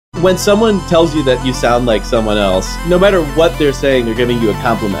When someone tells you that you sound like someone else, no matter what they're saying, they're giving you a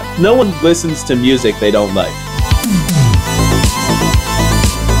compliment. No one listens to music they don't like.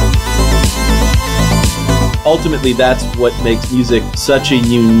 Ultimately, that's what makes music such a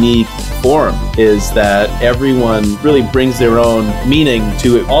unique form, is that everyone really brings their own meaning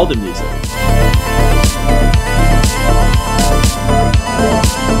to all the music.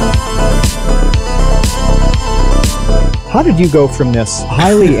 How did you go from this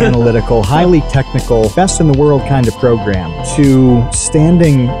highly analytical, highly technical, best in the world kind of program to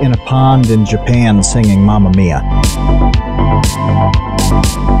standing in a pond in Japan singing Mamma Mia?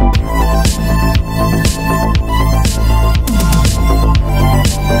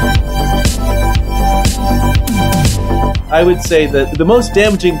 I would say that the most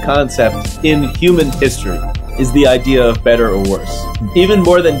damaging concept in human history is the idea of better or worse, even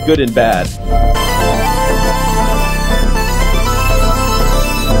more than good and bad.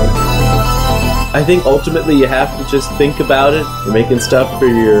 I think ultimately you have to just think about it. You're making stuff for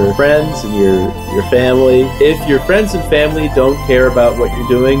your friends and your family. If your friends and family don't care about what you're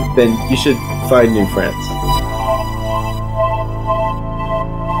doing, then you should find new friends.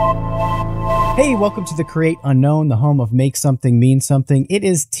 Hey, welcome to the Create Unknown, the home of Make Something Mean Something. It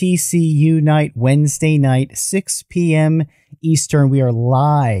is TCU night, Wednesday night, 6 p.m. Eastern. We are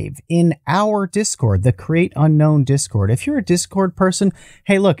live in our Discord, the Create Unknown Discord. If you're a Discord person,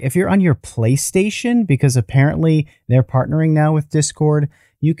 hey, look, if you're on your PlayStation, because apparently they're partnering now with Discord,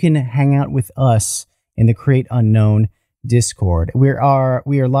 you can hang out with us in the Create Unknown Discord. We are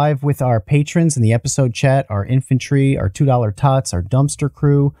live with our patrons in the episode chat, our infantry, our $2 tots, our dumpster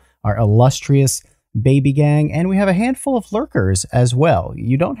crew, our illustrious baby gang, and we have a handful of lurkers as well.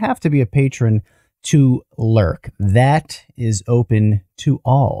 You don't have to be a patron to lurk. That is open to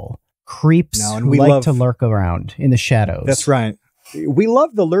all creeps who like to lurk around in the shadows. That's right. We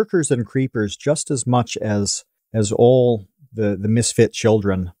love the lurkers and creepers just as much as all the misfit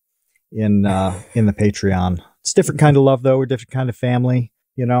children in the Patreon. It's a different kind of love, though. We're a different kind of family,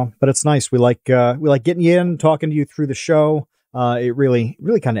 you know. But it's nice. We like getting you in, talking to you through the show. It really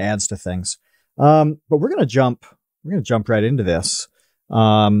kind of adds to things. But we're gonna jump right into this.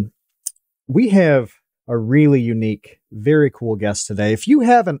 We have a really unique, very cool guest today. If you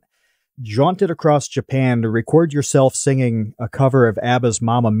haven't jaunted across Japan to record yourself singing a cover of ABBA's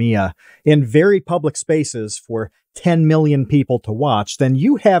Mamma Mia in very public spaces for 10 million people to watch, then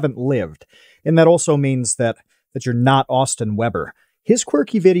you haven't lived. And that also means that you're not Austin Weber. His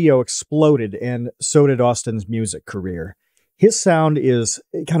quirky video exploded, and so did Austin's music career. His sound is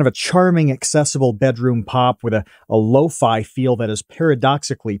kind of a charming, accessible bedroom pop with a lo-fi feel that is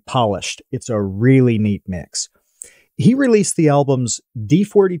paradoxically polished. It's a really neat mix. He released the albums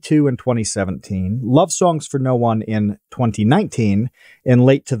D42 in 2017, Love Songs for No One in 2019, and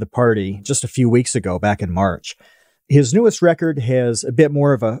Late to the Party just a few weeks ago, back in March. His newest record has a bit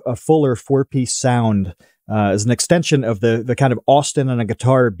more of a fuller four-piece sound as an extension of the kind of Austin and a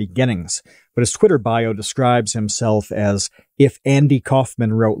guitar beginnings. But his Twitter bio describes himself as if Andy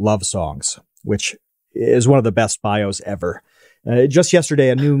Kaufman wrote love songs, which is one of the best bios ever. Just yesterday,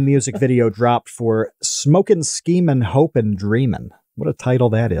 a new music video dropped for Smokin', Schemin', Hopin', Dreamin'. What a title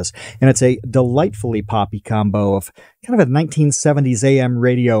that is. And it's a delightfully poppy combo of kind of a 1970s AM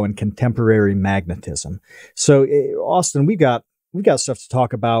radio and contemporary magnetism. So, Austin, we got stuff to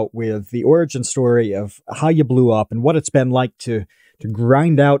talk about with the origin story of how you blew up and what it's been like to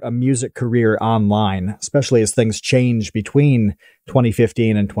grind out a music career online, especially as things change between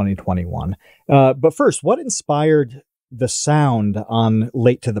 2015 and 2021. But first, what inspired the sound on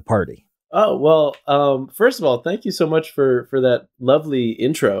Late to the Party? Oh, well, first of all, thank you so much for that lovely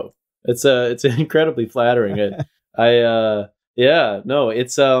intro. It's incredibly flattering. First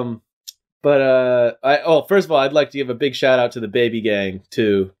of all, I'd like to give a big shout out to the baby gang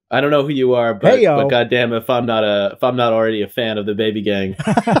too. I don't know who you are, but goddamn, if I'm not already a fan of the baby gang,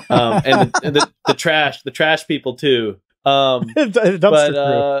 and the trash people too. Dumpster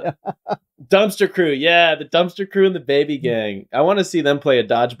crew. Dumpster crew, yeah, the dumpster crew and the baby gang. I want to see them play a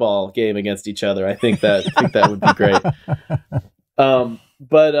dodgeball game against each other. I think that would be great.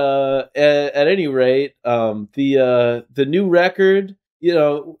 At any rate, the new record. You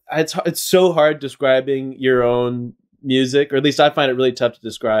know, it's so hard describing your own music, or at least I find it really tough to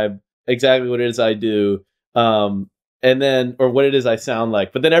describe exactly what it is I do, or what it is I sound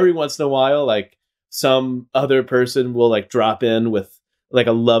like. But then every once in a while, like some other person will like drop in with like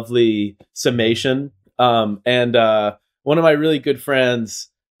a lovely summation. One of my really good friends,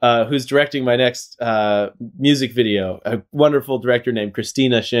 who's directing my next music video, a wonderful director named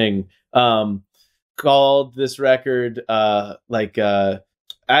Christina Shing, called this record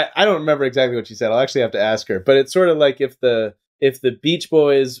I don't remember exactly what she said. I'll actually have to ask her. But it's sort of like if the Beach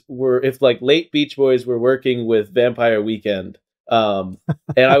Boys were, if like late Beach Boys were working with Vampire Weekend, and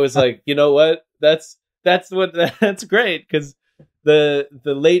I was like, you know what? That's great, because the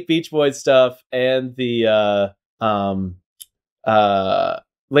late Beach Boys stuff and the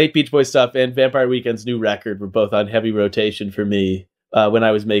late Beach Boys stuff and Vampire Weekend's new record were both on heavy rotation for me when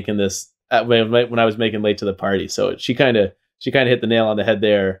I was making this when I was making Late to the Party. So she kind of hit the nail on the head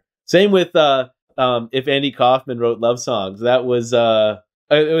there. Same with if Andy Kaufman wrote love songs. That was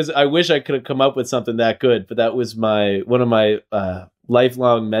I wish I could have come up with something that good, but that was one of my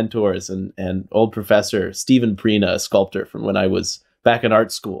lifelong mentors and old professor, Stephen Prina, a sculptor from when I was back in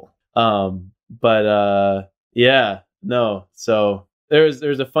art school. Yeah, no. So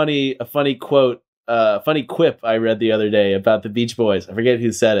there's a funny quote, funny quip I read the other day about the Beach Boys. I forget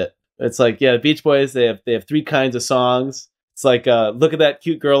who said it. It's like, yeah, the Beach Boys, they have three kinds of songs. It's like, look at that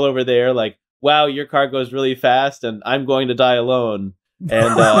cute girl over there. Like, wow, your car goes really fast, and I'm going to die alone.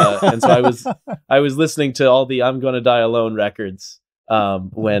 And so I was listening to all the I'm Gonna Die Alone records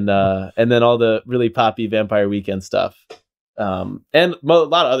when and then all the really poppy Vampire Weekend stuff, and a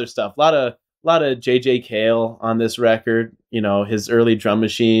lot of other stuff, a lot of J.J. Cale on this record. You know, his early Drum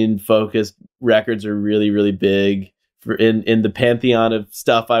Machine focused records are really, really big in the pantheon of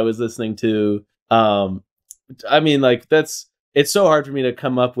stuff I was listening to. I mean, like, it's so hard for me to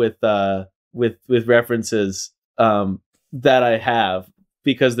come up with references that I have,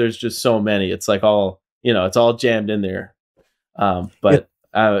 because there's just so many. It's like all, it's all jammed in there. But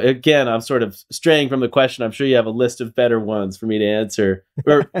again, I'm sort of straying from the question. I'm sure you have a list of better ones for me to answer,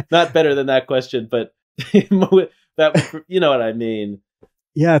 or not better than that question, but that, you know what I mean?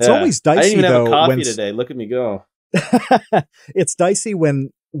 Yeah, it's always dicey. I didn't even have a coffee today. Look at me go. It's dicey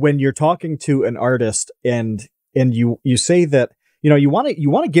when you're talking to an artist and you say that, you want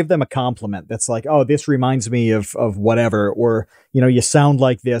to give them a compliment that's like, oh, this reminds me of whatever, or, you sound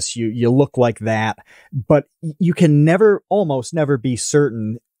like this, you look like that, but you can almost never be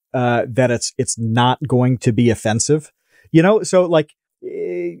certain that it's not going to be offensive, so like,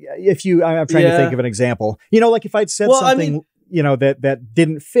 I'm trying to think of an example, like if I'd said something, that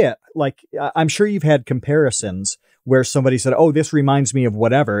didn't fit, like I'm sure you've had comparisons where somebody said, oh, this reminds me of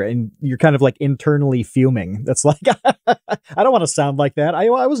whatever, and you're kind of like internally fuming. That's like, I don't want to sound like that. I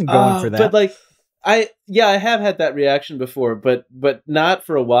wasn't going for that. But like, I have had that reaction before, but not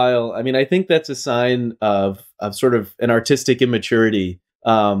for a while. I mean, I think that's a sign of sort of an artistic immaturity.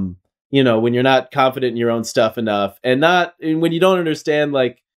 When you're not confident in your own stuff enough, and when you don't understand,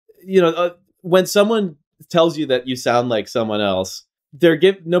 like, when someone tells you that you sound like someone else,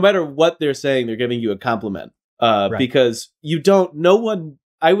 no matter what they're saying, they're giving you a compliment. Right. Because I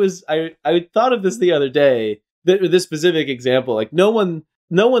thought of this the other day, this specific example, like no one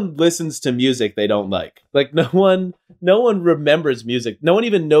listens to music they don't like. Like no one remembers music. No one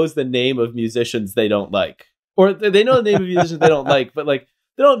even knows the name of musicians they don't like, or they know the name of musicians they don't like, but like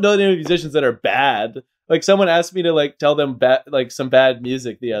they don't know the name of musicians that are bad. Like someone asked me to like tell them some bad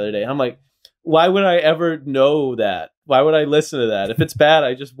music the other day. I'm like, why would I ever know that? Why would I listen to that? If it's bad,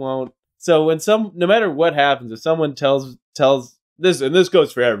 I just won't. So when no matter what happens, if someone tells this, and this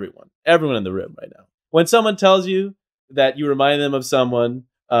goes for everyone in the room right now, when someone tells you that you remind them of someone,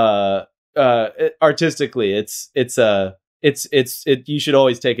 artistically, you should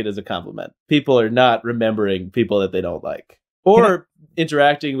always take it as a compliment. People are not remembering people that they don't like, or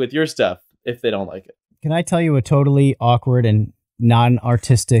interacting with your stuff if they don't like it. Can I tell you a totally awkward and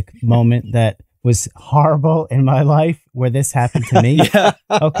non-artistic moment that was horrible in my life where this happened to me? Yeah.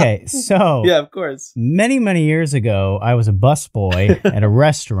 Okay, so yeah, of course. Many, many years ago, I was a busboy at a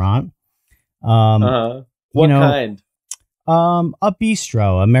restaurant. What kind? A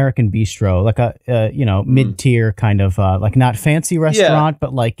bistro, American bistro, like a mid-tier kind of like not fancy restaurant,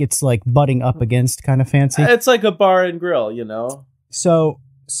 but like it's like butting up against kind of fancy. It's like a bar and grill, So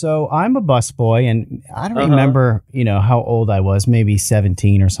I'm a busboy, and I don't remember, how old I was, maybe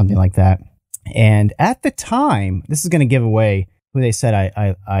 17 or something like that. And at the time, this is going to give away who they said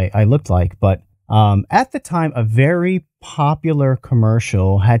I looked like, but at the time, a very popular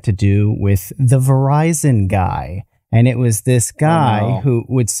commercial had to do with the Verizon guy. And it was this guy who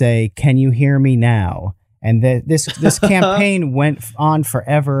would say, "Can you hear me now?" And this campaign went on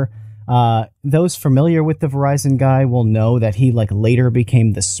forever. Those familiar with the Verizon guy will know that he like later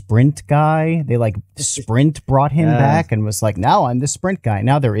became the Sprint guy. They like Sprint brought him back and was like, now I'm the Sprint guy.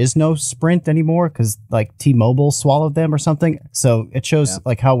 Now there is no Sprint anymore because like T-Mobile swallowed them or something. So it shows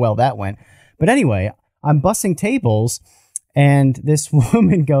like how well that went. But anyway, I'm bussing tables and this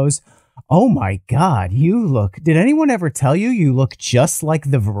woman goes, oh my God, did anyone ever tell you you look just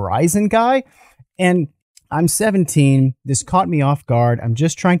like the Verizon guy? And I'm 17. This caught me off guard. I'm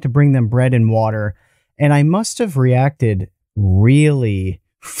just trying to bring them bread and water. And I must have reacted really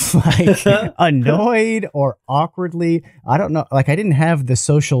like annoyed or awkwardly. I don't know. Like I didn't have the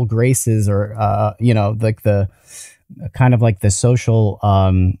social graces or, like the kind of like the social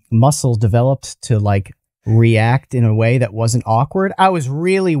muscle developed to like react in a way that wasn't awkward. I was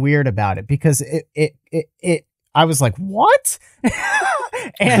really weird about it because I was like, what?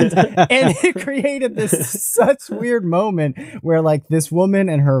 and it created this such weird moment where like this woman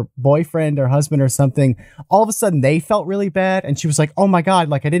and her boyfriend or husband or something, all of a sudden they felt really bad. And she was like, oh my God,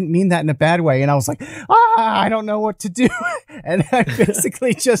 like I didn't mean that in a bad way. And I was like, I don't know what to do. And I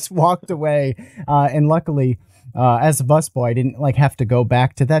basically just walked away. And luckily, as a busboy, I didn't like have to go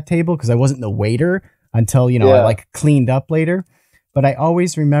back to that table because I wasn't the waiter until, I like cleaned up later. But I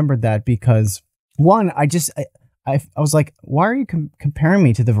always remembered that because one, I was like, why are you comparing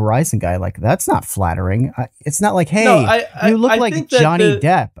me to the Verizon guy? Like, that's not flattering. It's not like, hey, no, you look like Johnny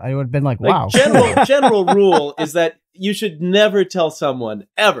Depp. I would have been like, wow. General rule is that you should never tell someone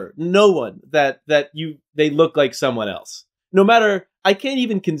ever, no one, that they look like someone else. No matter, I can't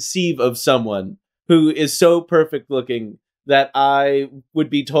even conceive of someone who is so perfect looking that I would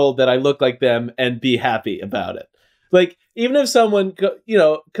be told that I look like them and be happy about it. Like, even if someone,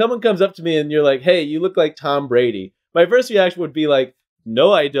 comes up to me and you're like, hey, you look like Tom Brady. My first reaction would be like,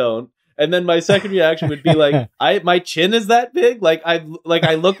 no, I don't. And then my second reaction would be like, my chin is that big? Like I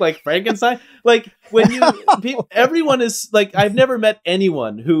look like Frankenstein? Like when everyone is like, I've never met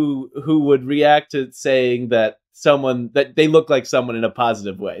anyone who would react to saying that they look like someone in a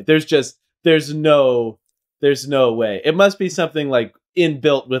positive way. There's no way. It must be something like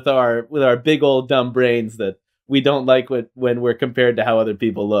inbuilt with our big old dumb brains that we don't like when we're compared to how other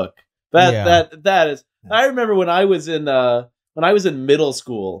people look. That is. I remember when I was in middle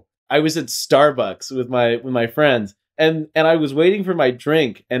school, I was at Starbucks with my friends, and I was waiting for my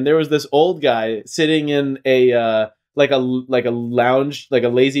drink, and there was this old guy sitting in a lounge, like a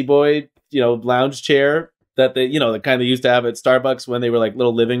lazy boy, lounge chair that the kind they used to have at Starbucks when they were like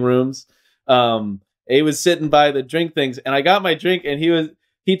little living rooms. He was sitting by the drink things, and I got my drink, and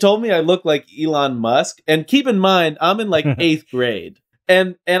he told me I look like Elon Musk. And keep in mind, I'm in like 8th grade.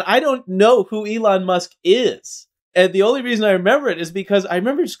 And I don't know who Elon Musk is. And the only reason I remember it is because I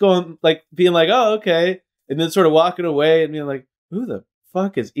remember just being like, oh, okay. And then sort of walking away and being like, who the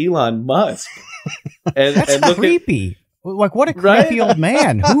fuck is Elon Musk? That's creepy. Like, what a creepy old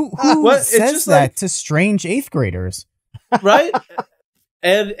man. Who says that to strange 8th graders? Right?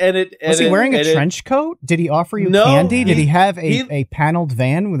 Was he wearing a trench coat? Did he offer you candy? Did he have a paneled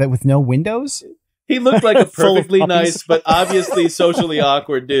van with no windows? He looked like a perfectly nice, but obviously socially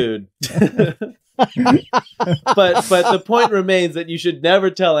awkward dude. But the point remains that you should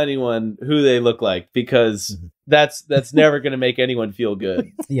never tell anyone who they look like, because that's never going to make anyone feel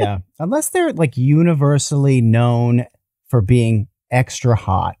good. Yeah, unless they're like universally known for being extra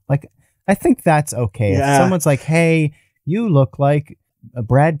hot. Like, I think that's okay. Yeah. If someone's like, "Hey, you look like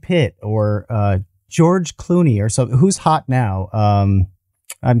Brad Pitt or George Clooney or something," who's hot now?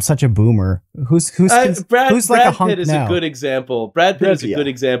 I'm such a boomer. Who's like Brad a hunk Pitt is now? A good example. Brad Pitt is a good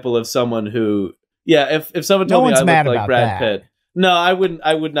example of someone who, if someone told me I looked like Brad Pitt, no, I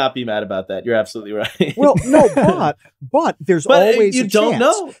would not be mad about that. You're absolutely right. Well, no, but there's always you a don't chance.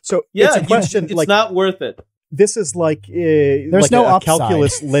 Know. So it's a question. It's not worth it. This is like there's no a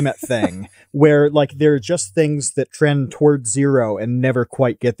calculus limit thing where like there are just things that trend towards zero and never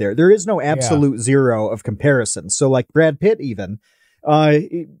quite get there. There is no absolute zero of comparison. So like Brad Pitt even.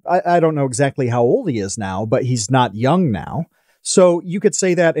 I don't know exactly how old he is now, but he's not young now. So you could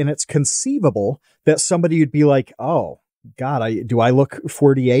say that, and it's conceivable that somebody would be like, oh, God, do I look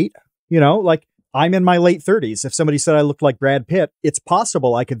 48? Like I'm in my late 30s. If somebody said I looked like Brad Pitt, it's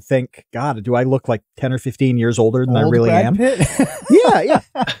possible I could think, God, do I look like 10 or 15 years older than I really Brad am? Pitt? Yeah.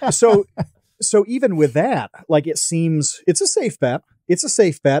 So even with that, like it's a safe bet. It's a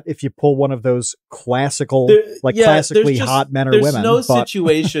safe bet if you pull one of those classically hot men or women. There's no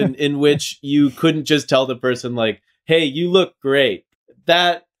situation in which you couldn't just tell the person like, hey, you look great.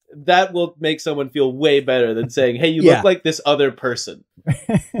 That will make someone feel way better than saying, hey, you look like this other person.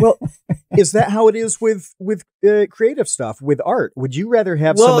 Well, is that how it is with creative stuff, with art? Would you rather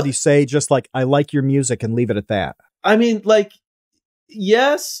have somebody say just like, I like your music and leave it at that? I mean, like,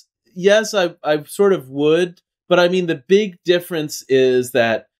 yes, I sort of would. But I mean, the big difference is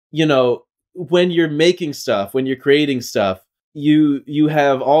that, when you're making stuff, when you're creating stuff, you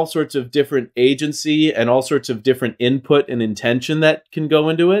have all sorts of different agency and all sorts of different input and intention that can go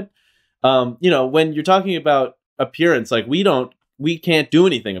into it. You know, when you're talking about appearance, like we can't do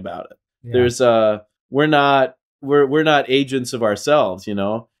anything about it. Yeah. There's we're not agents of ourselves, you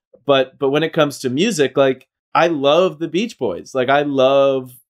know. But when it comes to music, like I love the Beach Boys. Like I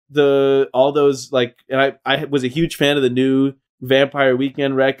love all those, like, and I was a huge fan of the new Vampire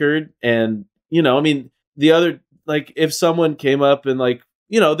Weekend record. And, you know, I mean, the other, like, if someone came up and, like,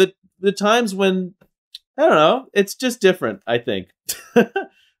 you know, the times when, I don't know, it's just different, I think.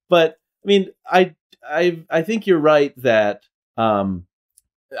 But I mean, I think you're right that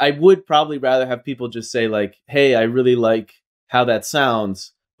I would probably rather have people just say, like, hey, I really like how that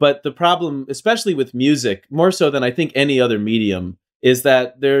sounds. But the problem, especially with music, more so than I think any other medium, is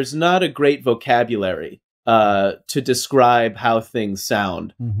that there's not a great vocabulary to describe how things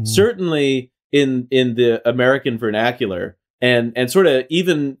sound. Mm-hmm. Certainly in the American vernacular, and sort of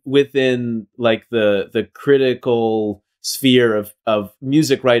even within like the critical sphere of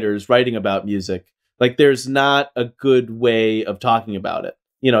music writers writing about music, like there's not a good way of talking about it.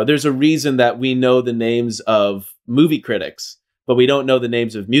 You know, there's a reason that we know the names of movie critics, but we don't know the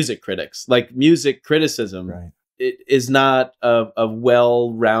names of music critics. Like music criticism, Right. It is not a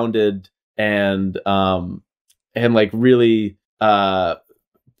well-rounded and like really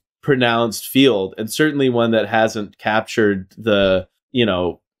pronounced field, and certainly one that hasn't captured the, you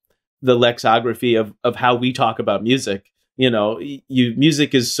know, the lexicography of how we talk about music. You know,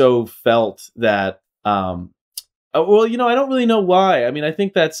 music is so felt that well, you know, I don't really know why. I mean, I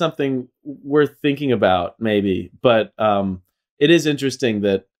think that's something worth thinking about, maybe, but it is interesting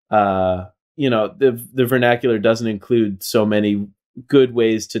that you know, the vernacular doesn't include so many good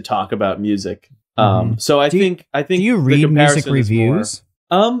ways to talk about music. So I think do you read music reviews?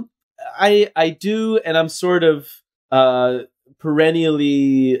 I do, and I'm sort of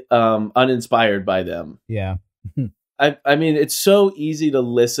perennially uninspired by them. Yeah. I mean, it's so easy to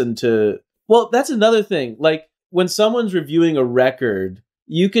listen to. Well, that's another thing. Like when someone's reviewing a record,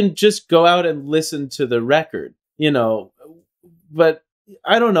 you can just go out and listen to the record, you know, but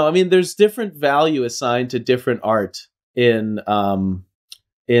I don't know. I mean, there's different value assigned to different art in the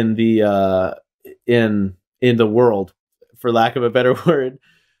world, for lack of a better word.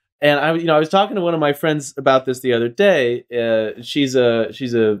 And I was talking to one of my friends about this the other day. She's a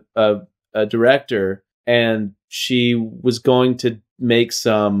director, and she was going to make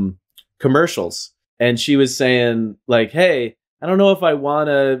some commercials, and she was saying, like, hey, I don't know if I want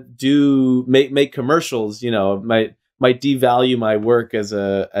to make commercials, you know, might devalue my work as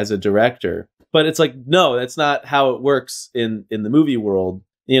a director. But it's like, no, that's not how it works in the movie world.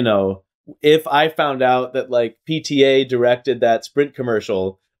 You know, if I found out that like PTA directed that Sprint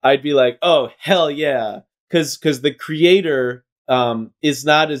commercial, I'd be like, oh, hell yeah. Because the creator is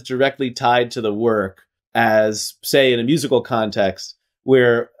not as directly tied to the work as, say, in a musical context,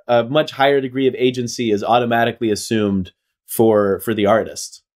 where a much higher degree of agency is automatically assumed for the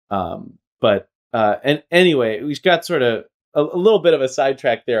artist. And anyway, we've got sort of a little bit of a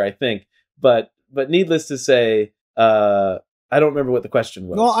sidetrack there, I think. But needless to say, I don't remember what the question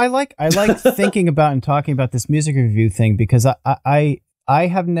was. Well, I like thinking about and talking about this music review thing because I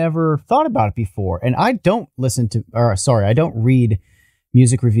have never thought about it before, and I don't I don't read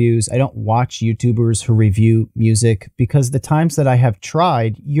music reviews. I don't watch YouTubers who review music because the times that I have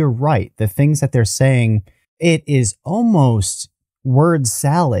tried, you're right. The things that they're saying, it is almost word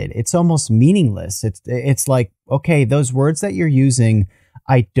salad. It's almost meaningless. It's like, okay, those words that you're using,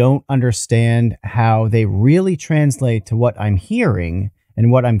 I don't understand how they really translate to what I'm hearing and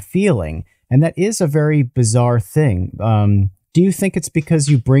what I'm feeling. And that is a very bizarre thing. Do you think it's because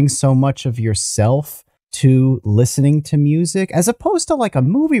you bring so much of yourself to listening to music as opposed to like a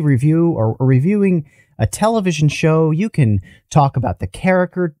movie review or reviewing a television show? You can talk about the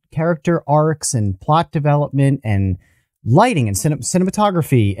character arcs and plot development and lighting and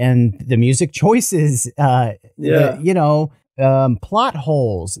cinematography and the music choices, plot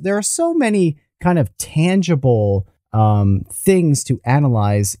holes. There are so many kind of tangible things to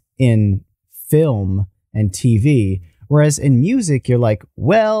analyze in film and TV. Whereas in music, you're like,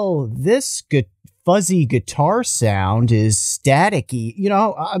 well, this fuzzy guitar sound is staticky. You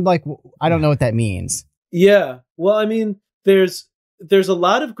know, I'm like, I don't know what that means. Yeah. Well, I mean, there's a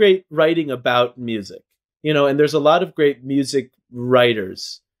lot of great writing about music, you know, and there's a lot of great music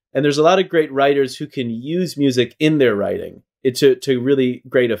writers, and there's a lot of great writers who can use music in their writing to really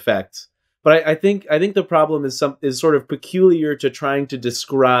great effect. But I think the problem is sort of peculiar to trying to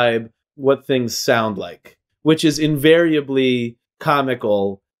describe what things sound like, which is invariably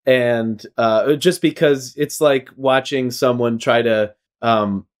comical, and just because it's like watching someone try to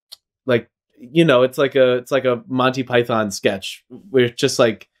it's like a Monty Python sketch where it's just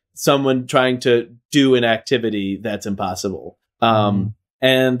like someone trying to do an activity that's impossible. And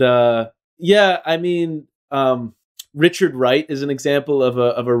yeah, I mean, Richard Wright is an example of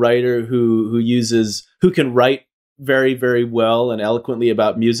a writer who can write very, very well and eloquently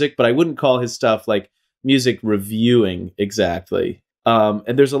about music, but I wouldn't call his stuff like music reviewing exactly.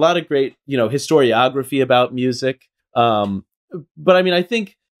 And there's a lot of great, historiography about music. But I mean, I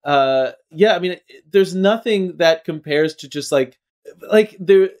think, yeah, I mean, there's nothing that compares to just like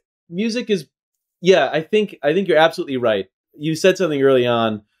the music is, yeah, I think you're absolutely right. You said something early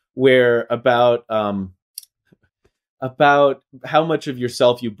on where about how much of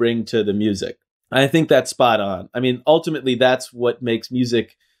yourself you bring to the music. I think that's spot on. I mean, ultimately, that's what makes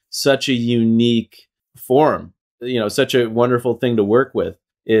music such a unique form, such a wonderful thing to work with,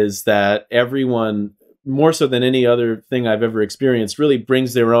 is that everyone, more so than any other thing I've ever experienced, really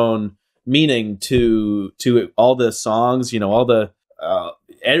brings their own meaning to all the songs, all the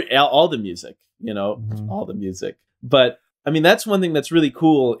music, all the music. But I mean, that's one thing that's really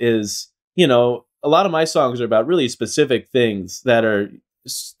cool is, a lot of my songs are about really specific things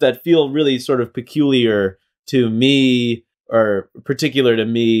that feel really sort of peculiar to me or particular to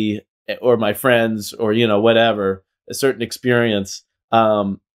me or my friends or, whatever, a certain experience.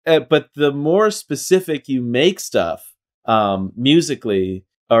 But the more specific you make stuff, musically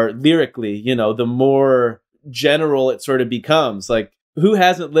or lyrically, the more general it sort of becomes. Like, who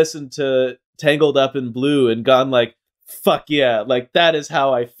hasn't listened to Tangled Up in Blue and gone like, fuck yeah, like that is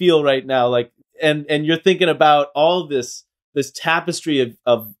how I feel right now. Like, and you're thinking about all this tapestry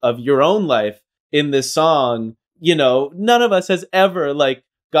of your own life in this song. None of us has ever like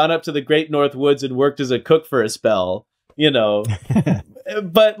gone up to the Great North Woods and worked as a cook for a spell,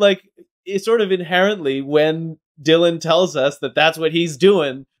 but like it's sort of inherently when Dylan tells us that that's what he's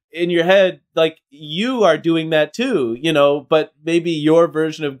doing in your head, like you are doing that too, but maybe your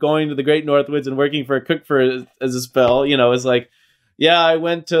version of going to the Great North Woods and working for a cook as a spell, is like, yeah, I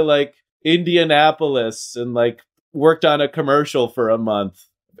went to like Indianapolis and like worked on a commercial for a month.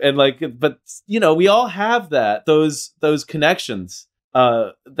 And like, but we all have those connections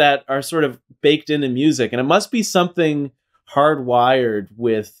that are sort of baked into music, and it must be something hardwired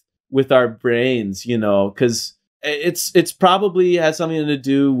with our brains, because it's probably has something to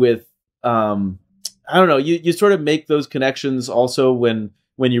do with I don't know, you sort of make those connections also when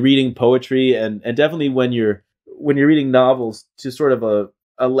you're reading poetry and definitely when you're reading novels to sort of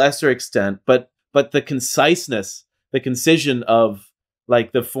a lesser extent, but the conciseness, the concision of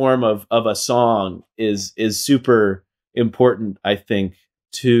like the form of a song is super important, I think,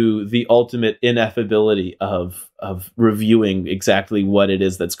 to the ultimate ineffability of reviewing exactly what it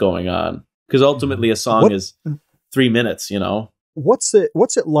is that's going on. Because ultimately a song is 3 minutes, What's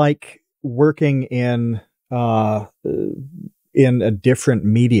it like working in a different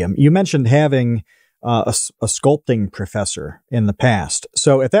medium? You mentioned having a sculpting professor in the past.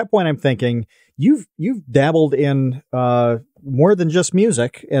 So at that point, I'm thinking you've dabbled in more than just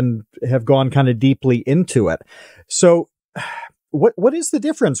music and have gone kind of deeply into it. So what is the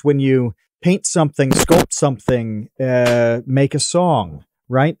difference when you paint something, sculpt something, make a song?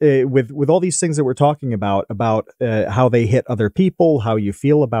 Right? With all these things that we're talking about how they hit other people, how you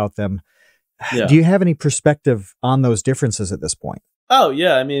feel about them. Yeah. Do you have any perspective on those differences at this point? Oh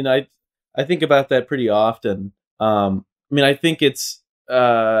yeah. I mean, I think about that pretty often. I mean, I think it's,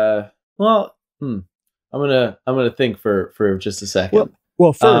 I'm going to think for just a second.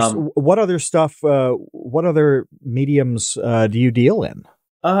 Well, first, what other stuff, what other mediums do you deal in?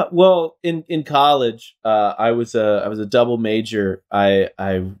 Well, in college, I was a double major. I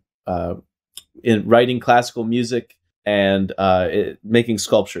in writing classical music and making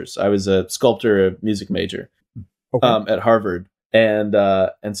sculptures. I was a sculptor, a music major, at Harvard, and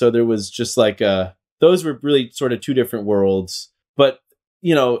so there was just like those were really sort of two different worlds, but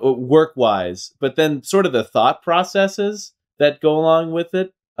work wise. But then sort of the thought processes that go along with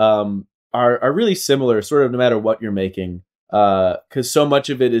it are really similar, sort of no matter what you're making. Because so much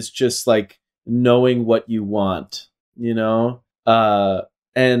of it is just like knowing what you want, and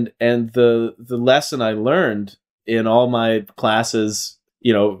the lesson I learned in all my classes,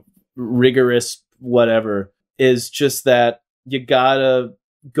 rigorous whatever, is just that you gotta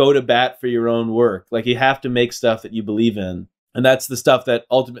go to bat for your own work. Like you have to make stuff that you believe in, and that's the stuff that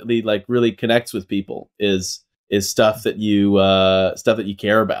ultimately like really connects with people. Is stuff that you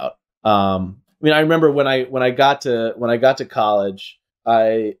care about. I mean, I remember when I got to college,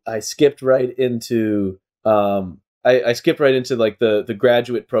 I skipped right into I skipped right into like the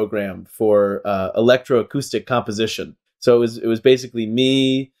graduate program for electro acoustic composition. So it was basically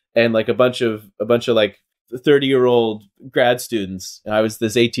me and like a bunch of like 30-year-old grad students, and I was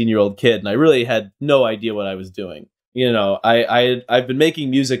this 18-year-old kid, and I really had no idea what I was doing. You know, I've been making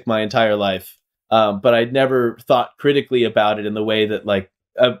music my entire life, but I'd never thought critically about it in the way that like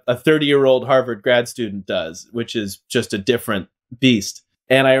a 30-year-old Harvard grad student does, which is just a different beast.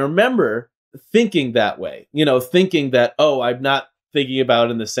 And I remember thinking that way, you know, thinking that, oh, I'm not thinking about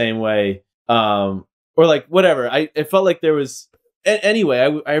it in the same way, or like whatever. It felt like there was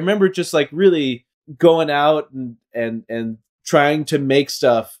anyway. I remember just like really going out and trying to make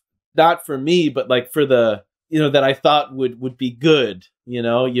stuff, not for me, but like for the, you know, that I thought would be good. You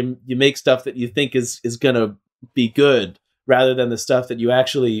know, you make stuff that you think is gonna be good, rather than the stuff that you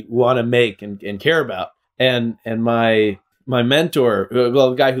actually want to make and care about. And my mentor,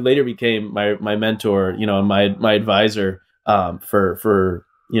 well, the guy who later became my mentor, you know, and my advisor, for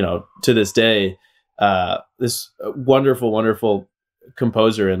you know, to this day, this wonderful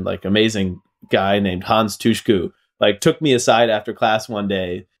composer and like amazing guy named Hans Tuschku, like took me aside after class one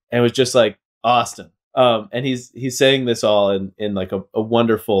day and was just like, Austin, and he's saying this all in like a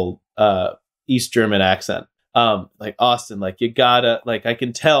wonderful East German accent, like, Austin, like, you gotta, like, I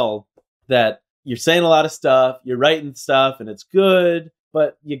can tell that you're saying a lot of stuff, you're writing stuff, and it's good,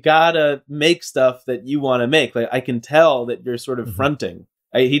 but you gotta make stuff that you want to make. Like, I can tell that you're sort of fronting.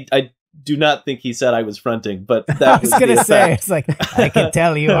 I do not think he said I was fronting, but that I was gonna say, it's like, I can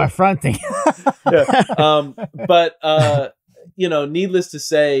tell you are fronting. Yeah. But you know, needless to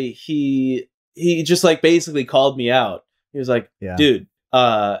say, he just like basically called me out. He was like, dude,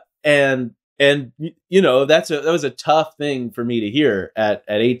 and you know, that was a tough thing for me to hear at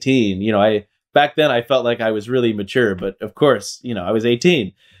 18. You know, back then I felt like I was really mature, but of course, you know, I was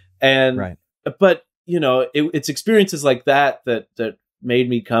 18, and but you know, it's experiences like that made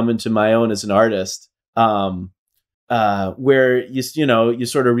me come into my own as an artist, where you know, you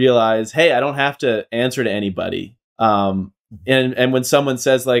sort of realize, hey, I don't have to answer to anybody. And when someone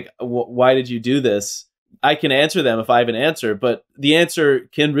says like, why did you do this? I can answer them if I have an answer, but the answer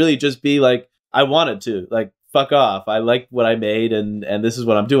can really just be like, I wanted to, like, fuck off. I like what I made, and this is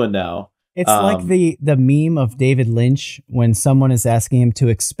what I'm doing now. It's like the meme of David Lynch when someone is asking him to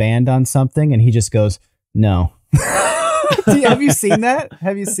expand on something and he just goes, no. Have you seen that?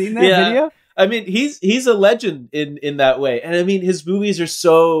 Have you seen that video? I mean, he's a legend in that way. And I mean, his movies are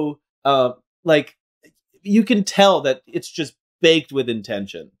so like, you can tell that it's just baked with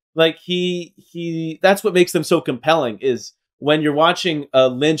intention. Like he that's what makes them so compelling, is when you're watching a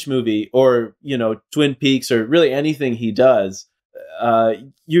Lynch movie, or, you know, Twin Peaks, or really anything he does,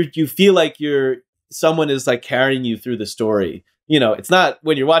 you feel like someone is like carrying you through the story. You know, it's not,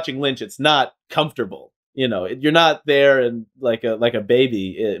 when you're watching Lynch, it's not comfortable. You know, you're not there and like a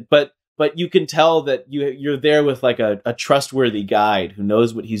baby, but you can tell that you're there with like a trustworthy guide who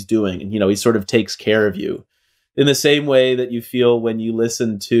knows what he's doing, and, you know, he sort of takes care of you in the same way that you feel when you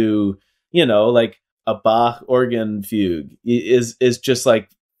listen to, you know, like a Bach organ fugue is just like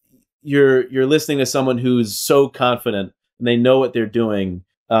you're listening to someone who's so confident and they know what they're doing.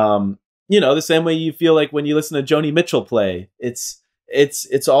 You know, the same way you feel like when you listen to Joni Mitchell play. It's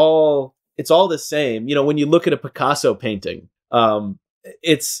all the same. You know, when you look at a Picasso painting,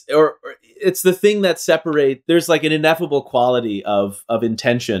 it's the thing that separate. There's like an ineffable quality of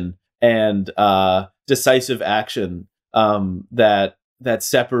intention and decisive action that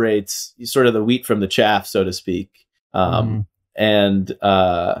separates sort of the wheat from the chaff, so to speak. And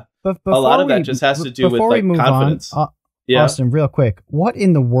but a lot of that just has to do with like confidence. Austin, real quick, what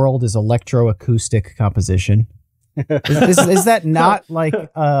in the world is electroacoustic composition? Is that not like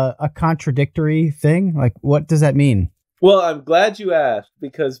a contradictory thing? Like, what does that mean? Well, I'm glad you asked,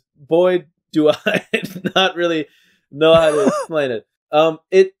 because boy, do I not really know how to explain it.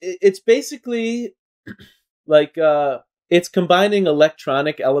 It's basically like it's combining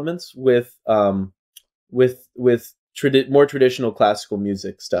electronic elements with more traditional classical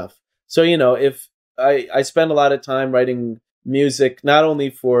music stuff. So, you know, if I spend a lot of time writing music, not only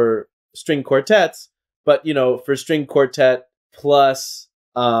for string quartets, but, you know, for string quartet plus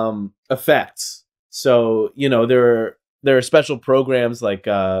effects. So, you know, there are special programs like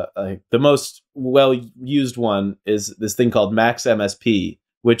the most well used one is this thing called Max MSP,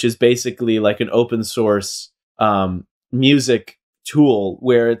 which is basically like an open source music tool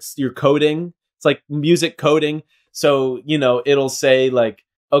where you're coding. It's like music coding. So, you know, it'll say like,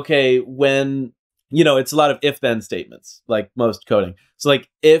 okay, when, you know, it's a lot of if then statements, like most coding. So like,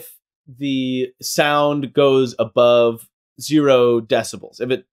 if the sound goes above 0 decibels, if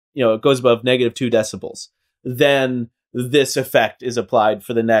it, you know, it goes above -2 decibels, then this effect is applied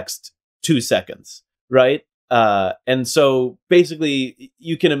for the next 2 seconds, right? And so basically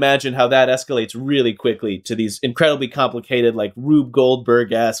you can imagine how that escalates really quickly to these incredibly complicated, like Rube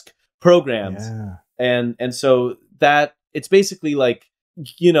Goldberg-esque programs. Yeah. And so that it's basically like,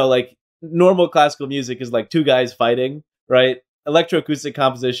 you know, like normal classical music is like two guys fighting, right? Electroacoustic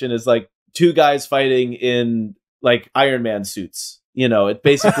composition is like two guys fighting in like Iron Man suits. You know, it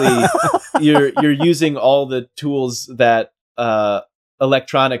basically you're using all the tools that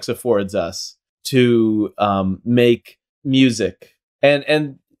electronics affords us to make music,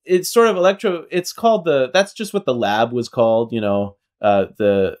 and it's sort of electro. It's called that's just what the lab was called. You know,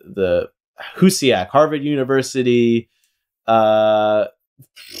 the HUSIAC, Harvard University. I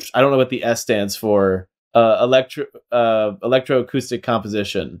don't know what the S stands for. Electroacoustic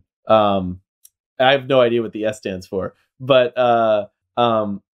composition. I have no idea what the S stands for. But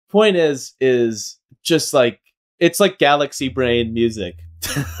point is just like it's like galaxy brain music.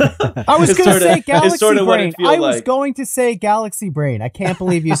 I was going to say Galaxy Brain. I was like. going to say Galaxy Brain. I can't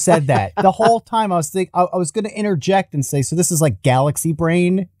believe you said that. The whole time I was going to interject and say, so this is like Galaxy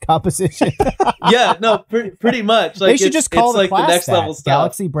Brain composition. Yeah, no, pretty much. Like they should just call like the next level stuff.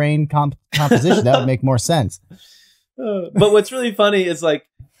 Galaxy Brain composition. That would make more sense. But what's really funny is like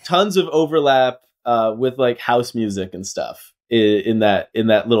tons of overlap with like house music and stuff in that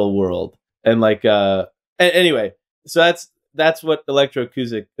little world. And like anyway, so that's what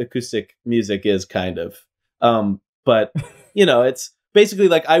electroacoustic music is kind of. But you know, it's basically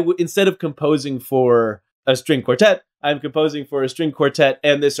like instead of composing for a string quartet, I'm composing for a string quartet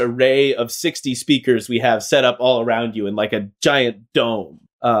and this array of 60 speakers we have set up all around you in like a giant dome.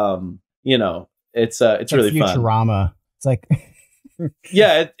 You know, it's really fun. Futurama. It's like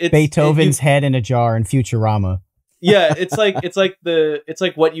yeah, it's Beethoven's head in a jar in Futurama. Yeah, it's like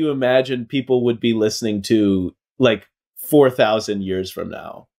what you imagine people would be listening to like 4,000 years from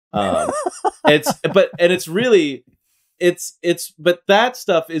now. But that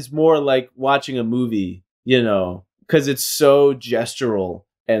stuff is more like watching a movie, you know, because it's so gestural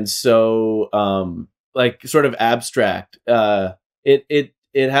and so like sort of abstract. It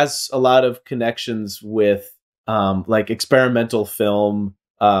has a lot of connections with like experimental film,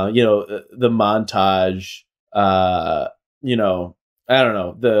 you know, the montage, you know, I don't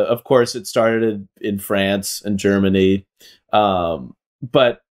know. Of course, it started in France and Germany,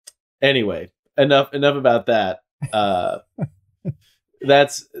 but anyway, enough about that.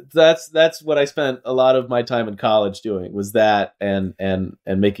 That's what I spent a lot of my time in college doing, was that and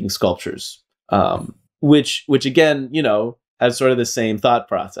making sculptures, which again, you know, has sort of the same thought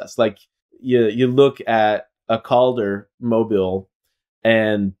process. Like you look at a Calder mobile,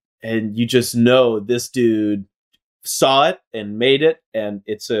 and you just know this dude saw it and made it, and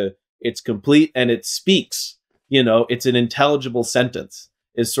it's complete and it speaks, you know, it's an intelligible sentence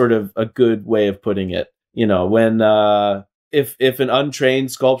is sort of a good way of putting it. You know, when if an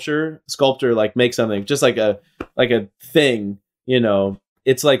untrained sculptor like makes something just like a thing, you know,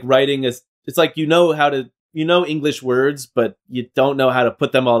 it's like writing it's like you know English words, but you don't know how to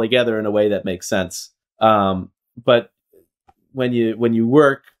put them all together in a way that makes sense. But when you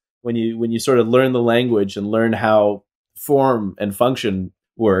sort of learn the language and learn how form and function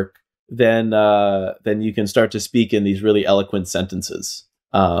work, then you can start to speak in these really eloquent sentences,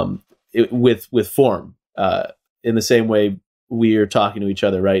 with form, in the same way we are talking to each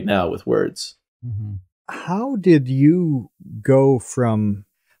other right now with words. Mm-hmm. How did you go from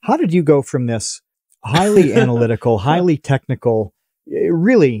this highly analytical, highly technical,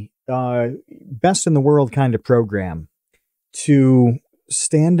 really best in the world kind of program to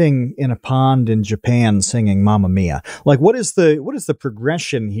standing in a pond in Japan singing Mamma Mia? Like, what is the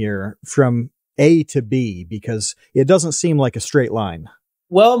progression here from A to B? Because it doesn't seem like a straight line.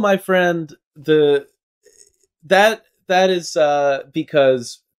 Well, my friend, that is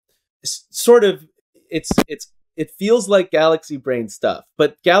because sort of it feels like Galaxy Brain stuff,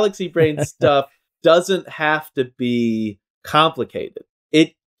 but Galaxy Brain stuff doesn't have to be complicated.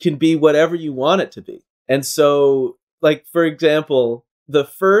 It can be whatever you want it to be. And so, like, for example, the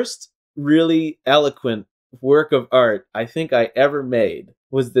first really eloquent work of art I think I ever made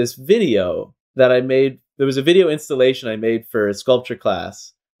was this video that I made. There was a video installation I made for a sculpture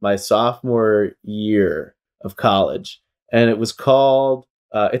class my sophomore year of college. And it was called,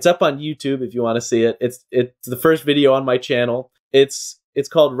 it's up on YouTube if you want to see it. It's the first video on my channel. It's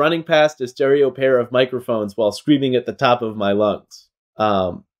called Running Past a Stereo Pair of Microphones While Screaming at the Top of My Lungs.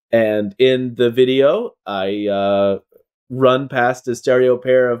 And in the video, I run past a stereo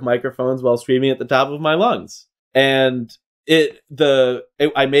pair of microphones while screaming at the top of my lungs. And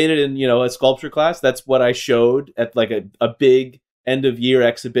I made it in, you know, a sculpture class. That's what I showed at like a big end of year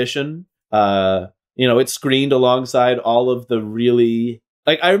exhibition. You You know, it screened alongside all of the really,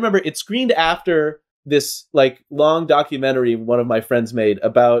 like, I remember it screened after this like long documentary one of my friends made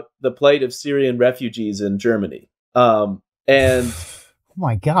about the plight of Syrian refugees in Germany. And oh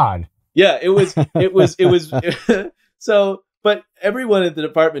my God. Yeah, it was so, but everyone in the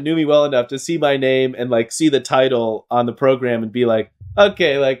department knew me well enough to see my name and like see the title on the program and be like,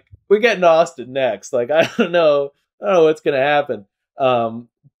 okay, like we're getting Austin next. Like, I don't know what's going to happen.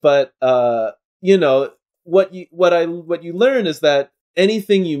 But you know, what you learn is that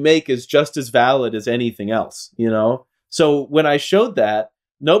anything you make is just as valid as anything else, you know? So when I showed that,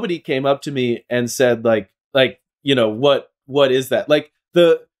 nobody came up to me and said like, you know, what is that? Like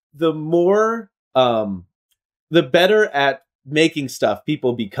the more, the better at making stuff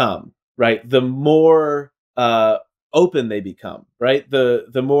people become, right? The more, open they become, right?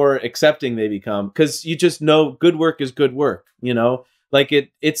 The more accepting they become, because you just know good work is good work, you know? Like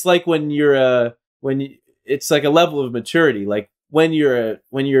it's like when you're, it's like a level of maturity. Like when you're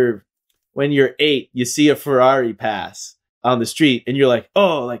 8, you see a Ferrari pass on the street and you're like,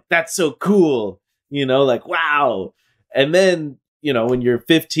 oh, like that's so cool, you know, like, wow. And then, you know, when you're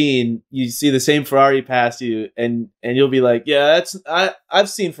 15, you see the same Ferrari pass you and you'll be like, yeah, I've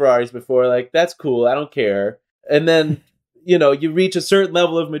seen Ferraris before. Like, that's cool. I don't care. And then, you know, you reach a certain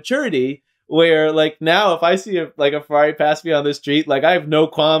level of maturity where like now if I see a Ferrari pass me on the street, like I have no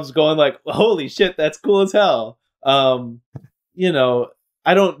qualms going like, holy shit, that's cool as hell. You know,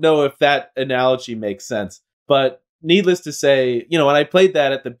 I don't know if that analogy makes sense, but needless to say, you know, when I played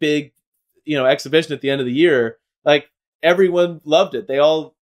that at the big, you know, exhibition at the end of the year, like everyone loved it. They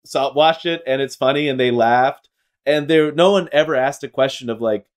all watched it and it's funny and they laughed, and no one ever asked a question of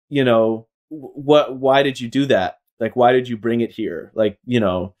like, you know, why did you do that? Like, why did you bring it here? Like, you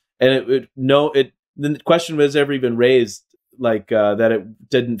know, and the question was ever even raised, like, that it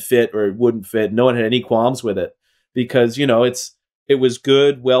didn't fit or it wouldn't fit. No one had any qualms with it because, you know, it was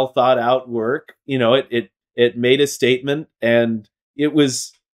good, well thought out work. You know, it made a statement, and it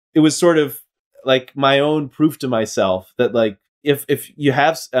was sort of like my own proof to myself that like, if you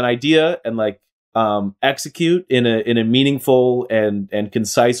have an idea and like, execute in a meaningful and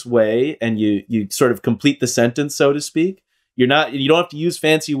concise way, and you sort of complete the sentence, so to speak, you don't have to use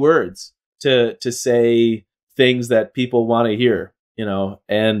fancy words to say things that people want to hear, you know?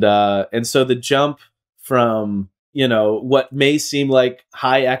 And so the jump from, you know, what may seem like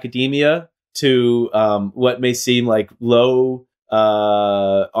high academia to, what may seem like low,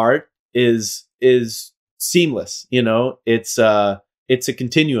 art is seamless. You know, it's a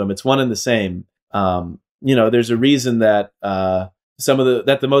continuum. It's one and the same. You know, there's a reason that,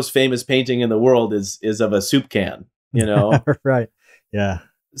 the most famous painting in the world is of a soup can, you know? Right. Yeah.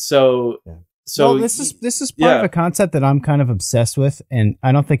 So well, this is part of a concept that I'm kind of obsessed with, and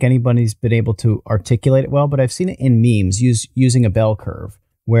I don't think anybody's been able to articulate it well, but I've seen it in memes using a bell curve,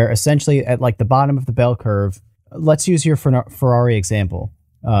 where essentially at like the bottom of the bell curve, let's use your Ferrari example.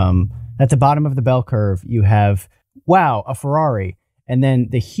 At the bottom of the bell curve, you have, wow, a Ferrari. And then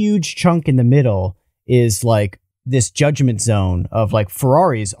the huge chunk in the middle is like this judgment zone of like,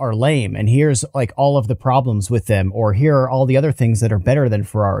 Ferraris are lame, and here's like all of the problems with them, or here are all the other things that are better than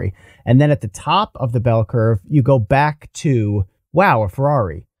Ferrari. And then at the top of the bell curve, you go back to, wow, a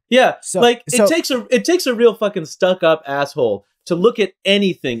Ferrari. Yeah. It takes a real fucking stuck up asshole to look at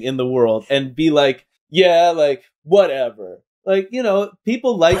anything in the world and be like, yeah, like whatever. Like, you know,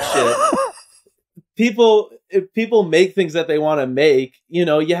 people like shit. If people make things that they want to make, you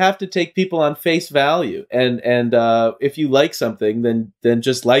know, you have to take people on face value. And if you like something, then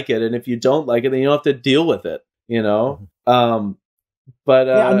just like it. And if you don't like it, then you don't have to deal with it, you know? But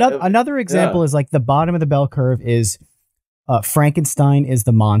another example is like the bottom of the bell curve is Frankenstein is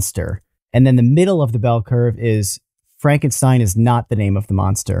the monster. And then the middle of the bell curve is Frankenstein is not the name of the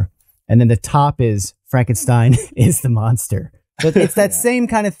monster. And then the top is Frankenstein is the monster. But it's that same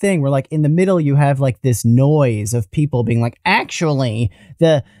kind of thing where like in the middle you have like this noise of people being like, actually,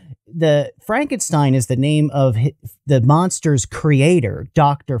 the Frankenstein is the name of the monster's creator,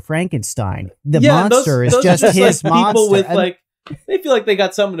 Dr. Frankenstein. The monster is just his like monster. People with like, they feel like they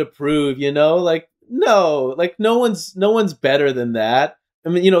got something to prove, you know? Like, no, like no one's better than that. I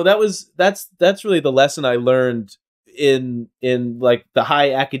mean, you know, that's really the lesson I learned in like the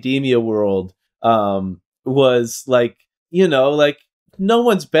high academia world, was like, you know, like no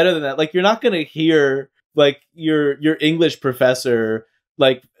one's better than that. Like, you're not going to hear like your English professor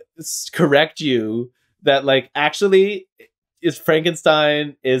like correct you that like, actually is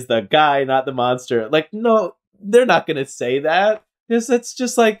Frankenstein is the guy, not the monster. Like, no, they're not going to say that, because that's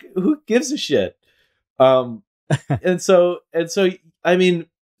just like, who gives a shit? And so, I mean,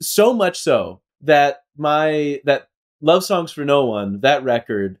 so much so that Love Songs for No One, that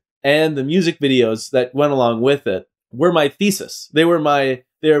record, and the music videos that went along with it were my thesis. They were my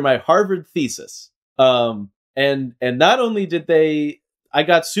Harvard thesis. And not only did I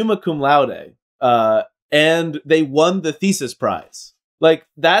got summa cum laude, and they won the thesis prize. Like,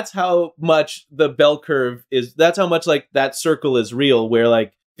 that's how much the bell curve is. That's how much like that circle is real, where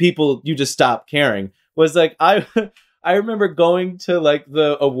like people, you just stop caring. Was like, I remember going to like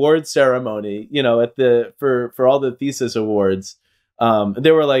the award ceremony, you know, at for all the thesis awards.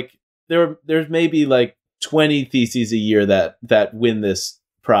 There's maybe like 20 theses a year that win this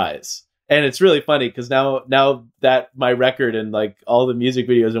prize. And it's really funny because now that my record and like all the music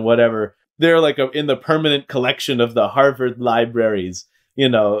videos and whatever, they're like in the permanent collection of the Harvard libraries, you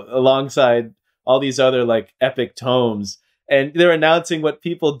know, alongside all these other like epic tomes. And they're announcing what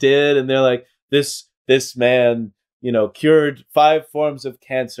people did, and they're like, this man, you know, cured 5 forms of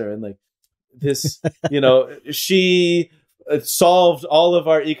cancer, and like this, you know, she solved all of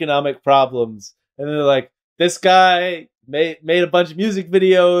our economic problems. And they're like, this guy made a bunch of music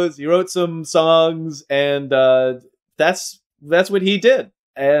videos, he wrote some songs, and that's what he did.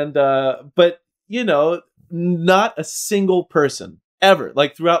 And but you know, not a single person ever,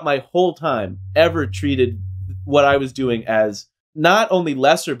 like throughout my whole time, ever treated what I was doing as not only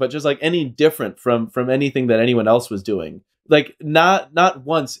lesser, but just like any different from anything that anyone else was doing. Like not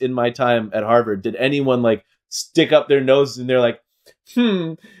once in my time at Harvard did anyone like stick up their noses and they're like,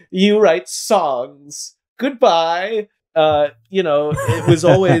 you write songs, goodbye. You know, it was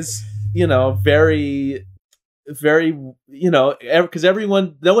always, you know, very, you know, because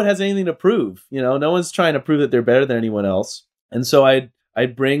no one has anything to prove, you know, no one's trying to prove that they're better than anyone else. And so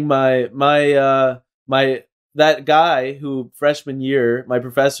I'd bring that guy who freshman year, my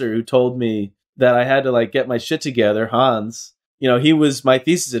professor who told me that I had to like get my shit together, Hans, you know, he was my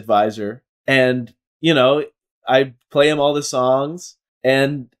thesis advisor, and, you know, I play him all the songs,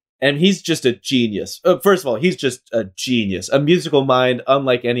 and he's just a genius. First of all, he's just a genius, a musical mind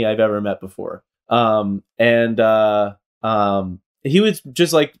unlike any I've ever met before. He was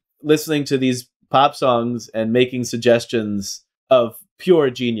just like listening to these pop songs and making suggestions of pure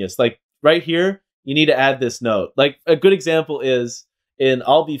genius. Like, right here, you need to add this note. Like, a good example is in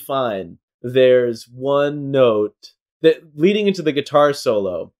I'll Be Fine. There's one note that leading into the guitar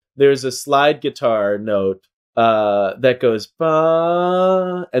solo. There's a slide guitar note that goes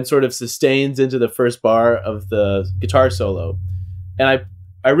ba and sort of sustains into the first bar of the guitar solo. And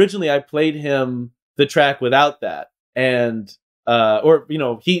I played him the track without that, and or you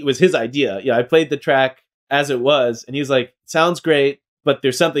know, it was his idea. Yeah, I played the track as it was, and he's like, sounds great, but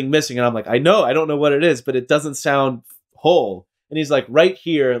there's something missing. And I'm like, I don't know what it is, but it doesn't sound whole. And he's like, right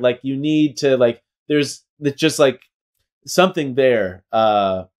here, like you need to like, there's just like something there.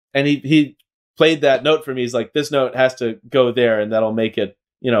 And he played that note for me. He's like, this note has to go there, and that'll make it,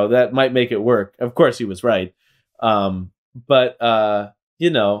 you know, that might make it work. Of course he was right. But you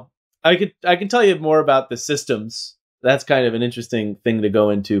know, I can tell you more about the systems. That's kind of an interesting thing to go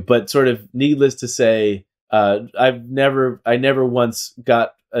into, but sort of needless to say, I never once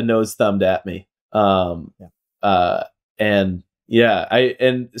got a nose thumbed at me. And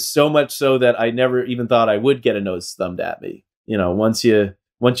so much so that I never even thought I would get a nose thumbed at me. You know, once you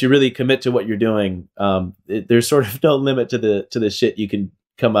really commit to what you're doing, there's sort of no limit to the shit you can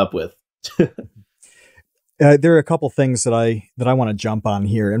come up with. There are a couple things that I want to jump on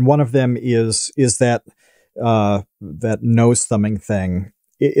here, and one of them is that that nose thumbing thing.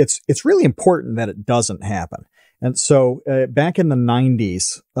 It's really important that it doesn't happen. And so back in the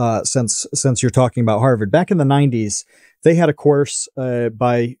 90s, since you're talking about Harvard, back in the 90s, they had a course from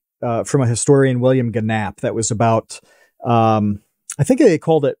a historian, William Gannap, that was about, I think they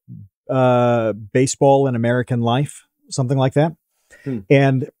called it Baseball in American Life, something like that.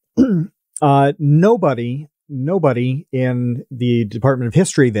 And nobody in the Department of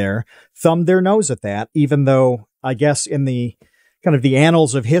History there thumbed their nose at that, even though I guess in the kind of the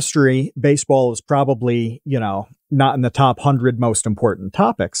annals of history, baseball is probably, you know, not in the top 100 most important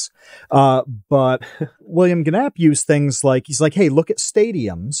topics. But William Gannap used things like, he's like, hey, look at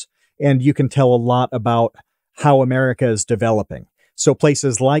stadiums, and you can tell a lot about how America is developing. So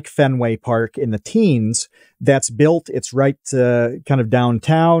places like Fenway Park in the teens, that's built, it's right kind of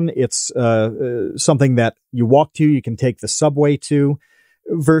downtown. It's something that you walk to, you can take the subway to,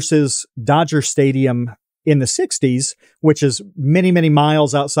 versus Dodger Stadium in the 60s, which is many, many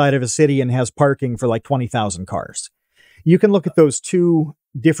miles outside of a city and has parking for like 20,000 cars. You can look at those two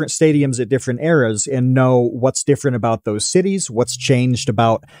different stadiums at different eras and know what's different about those cities, what's changed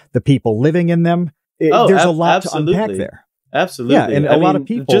about the people living in them. There's a lot to unpack there. Absolutely. Yeah, and a lot of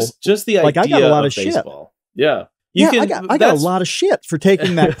people just the idea like I got a lot of baseball. Shit. Yeah. I got a lot of shit for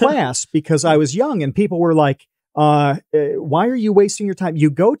taking that class because I was young and people were like, why are you wasting your time? You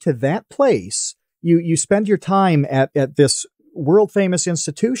go to that place, you spend your time at this world famous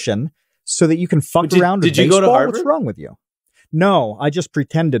institution so that you can fuck around with baseball. Did you go to Harvard? What's wrong with you? No, I just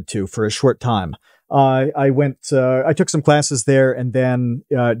pretended to for a short time. I took some classes there and then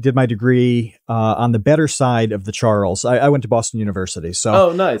did my degree on the better side of the Charles. I went to Boston University,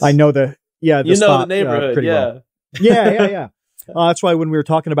 so nice. I know the spot, the neighborhood, pretty well. Yeah. That's why when we were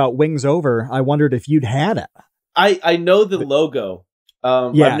talking about Wings Over, I wondered if you'd had it. I know the logo.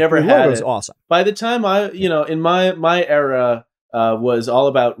 I've never had it. The logo's awesome. By the time in my era was all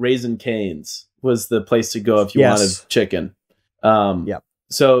about Raising Cane's was the place to go if you wanted chicken.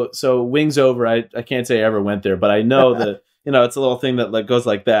 So Wings Over, I can't say I ever went there, but I know that, it's a little thing that goes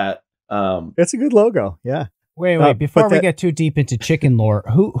like that. It's a good logo. Yeah. Wait, before we get too deep into chicken lore,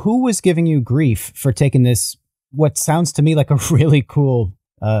 who was giving you grief for taking this, what sounds to me like a really cool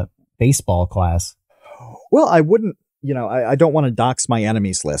baseball class? Well, I wouldn't, I don't want to dox my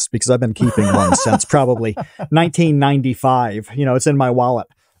enemies list because I've been keeping one since probably 1995. It's in my wallet.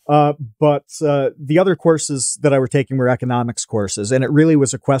 But the other courses that I were taking were economics courses. And it really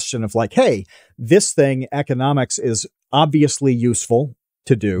was a question of like, hey, this thing, economics, is obviously useful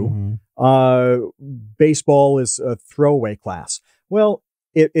to do. Mm-hmm. Baseball is a throwaway class. Well,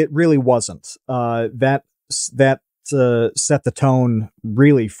 it really wasn't. That set the tone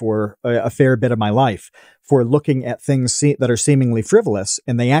really for a fair bit of my life, for looking at things that are seemingly frivolous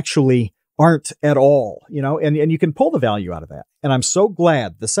and they actually aren't at all, and you can pull the value out of that. And I'm so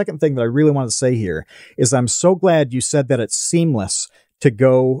glad. The second thing that I really want to say here is I'm so glad you said that it's seamless to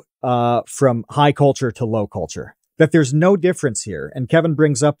go from high culture to low culture, that there's no difference here. And Kevin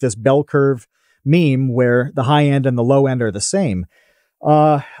brings up this bell curve meme where the high end and the low end are the same.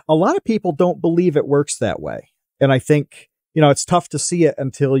 A lot of people don't believe it works that way. And I think, it's tough to see it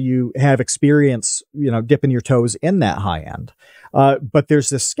until you have experience, dipping your toes in that high end. But there's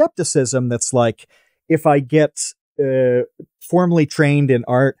this skepticism that's like, if I get formally trained in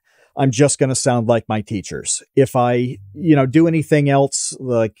art, I'm just going to sound like my teachers. If I, do anything else,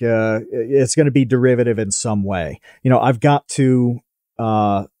 like it's going to be derivative in some way. I've got to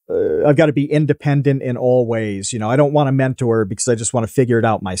be independent in all ways. I don't want a mentor because I just want to figure it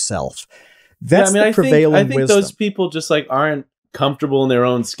out myself. That's the prevailing wisdom. I think those people just aren't comfortable in their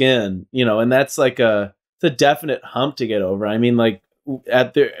own skin, and that's it's a definite hump to get over. I mean,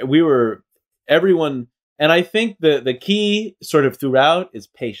 everyone, and I think the key sort of throughout is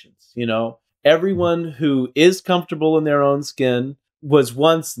patience. Everyone who is comfortable in their own skin was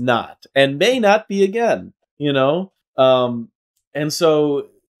once not and may not be again, and so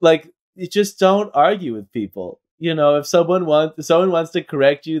you just don't argue with people. If someone wants to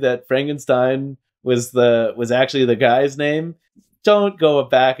correct you that Frankenstein was actually the guy's name, don't go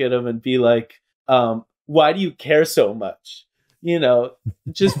back at him and be like, why do you care so much?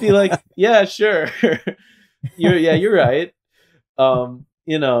 Just be like, yeah, sure. You're right. And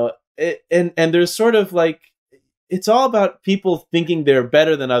there's sort of it's all about people thinking they're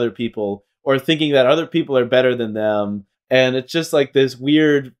better than other people or thinking that other people are better than them. And it's just this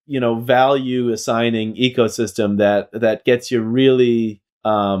weird, value assigning ecosystem that gets you really,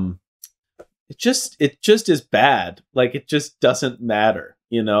 it just is bad. It just doesn't matter.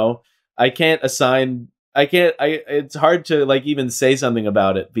 It's hard to even say something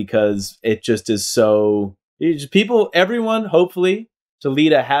about it because it just is so everyone, hopefully, to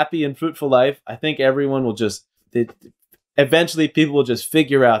lead a happy and fruitful life. I think everyone will eventually people will just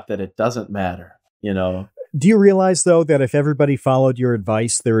figure out that it doesn't matter, Do you realize, though, that if everybody followed your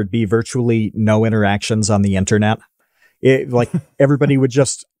advice, there would be virtually no interactions on the internet? Everybody would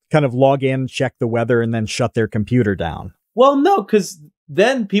just kind of log in, check the weather, and then shut their computer down. Well, no, because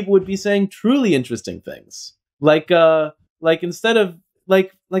then people would be saying truly interesting things. Instead of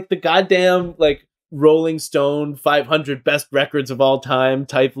the goddamn Rolling Stone 500 best records of all time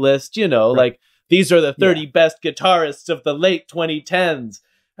type list, right. These are the 30 best guitarists of the late 2010s.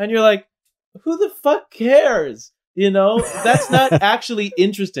 And you're like, who the fuck cares? That's not actually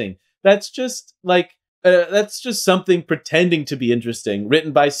interesting. That's just something pretending to be interesting,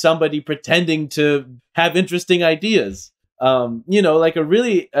 written by somebody pretending to have interesting ideas. A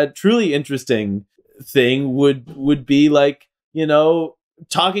truly interesting thing would be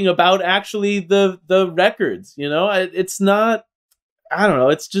talking about actually the records. It's not. I don't know.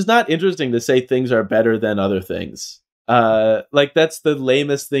 It's just not interesting to say things are better than other things. That's the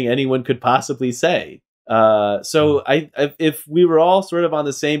lamest thing anyone could possibly say. So if we were all sort of on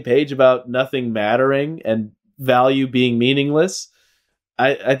the same page about nothing mattering and value being meaningless,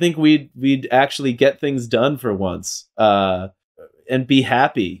 I think we'd actually get things done for once, and be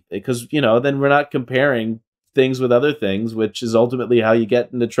happy, because, you know, then we're not comparing things with other things, which is ultimately how you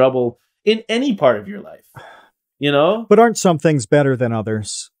get into trouble in any part of your life, you know? But aren't some things better than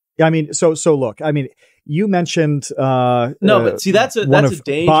others? I mean, so look, I mean, you mentioned no, but see, that's a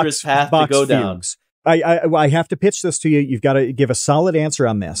dangerous path to go down. I have to pitch this to you. You've got to give a solid answer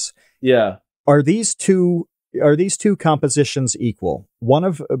on this. Yeah. Are these two compositions equal? One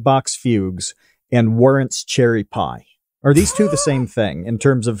of Bach's fugues and Warrant's Cherry Pie. Are these two the same thing in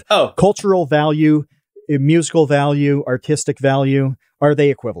terms of cultural value, musical value, artistic value? Are they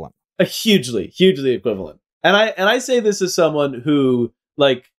equivalent? Hugely equivalent. And I say this as someone who,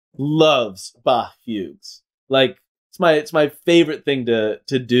 like, loves Bach fugues. Like, it's my favorite thing to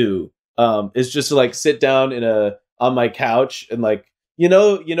do. Is just to, like, sit down on my couch and, like, you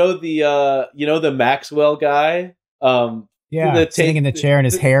know the Maxwell guy. Sitting in the chair and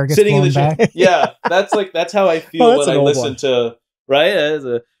his hair gets blown back. Yeah, that's how I feel when I listen to,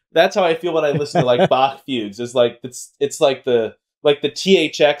 right. That's how I feel when I listen to, like, Bach fugues. It's like it's like the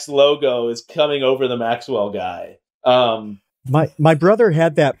THX logo is coming over the Maxwell guy. My brother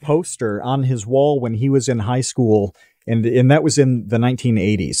had that poster on his wall when he was in high school, and that was in the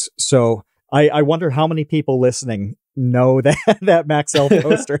 1980s. So I wonder how many people listening know that Maxwell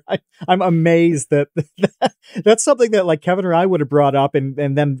poster. I'm amazed that that's something that, like, Kevin or I would have brought up and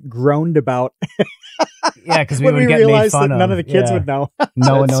then groaned about. Yeah, because when we realized that none of the kids would know.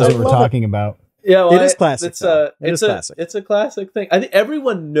 No one knows what we're talking about. Yeah, well, it is classic. It's a classic thing. I think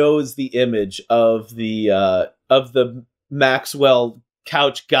everyone knows the image of the Maxwell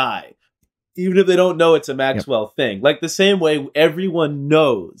couch guy, even if they don't know it's a Maxwell thing. Like, the same way everyone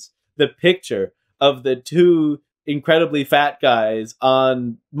knows the picture of the two incredibly fat guys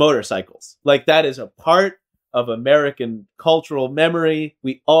on motorcycles. Like, that is a part of American cultural memory.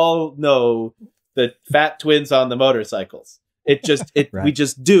 We all know the fat twins on the motorcycles. Right. We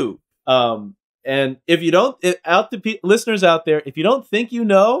just do. And if you don't, listeners out there, if you don't think you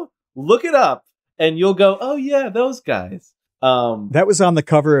know, look it up and you'll go, oh yeah, those guys. That was on the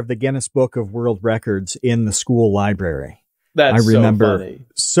cover of the Guinness Book of World Records in the school library. I remember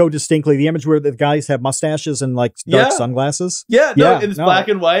so distinctly the image where the guys have mustaches and, like, dark sunglasses. Yeah, it's black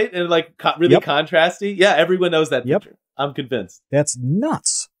and white and, like, really contrasty. Yeah, everyone knows that picture. I'm convinced. That's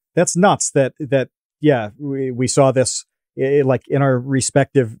nuts. That we saw this, like, in our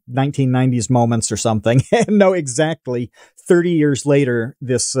respective 1990s moments or something, and know exactly 30 years later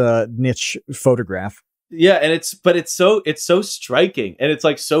this niche photograph. Yeah, and it's so striking, and it's,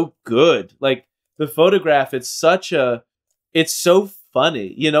 like, so good. Like, the photograph, it's so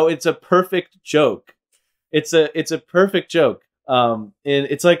funny, you know. It's a perfect joke. It's a perfect joke. And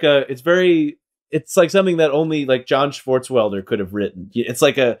it's like something that only, like, John Swartzwelder could have written. It's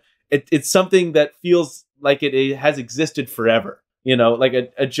like it's something that feels like it has existed forever, you know, like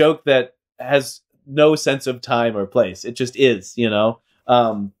a joke that has no sense of time or place. It just is, you know.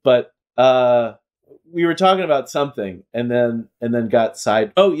 But we were talking about something and then got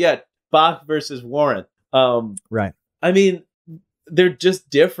side. Oh yeah, Bach versus Warrant. Right. I mean, they're just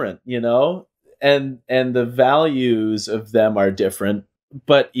different, you know, and the values of them are different,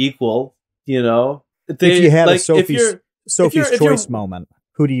 but equal, you know. If you had, like, a Sophie's Choice moment,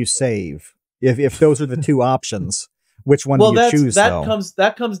 who do you save? If those are the two options, which one do you choose?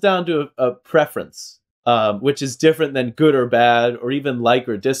 That comes down to a preference, which is different than good or bad, or even like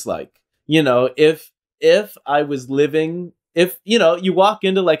or dislike. You know, if I was living, if, you know, you walk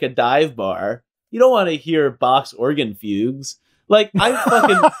into, like, a dive bar, you don't want to hear Bach's organ fugues. Like, I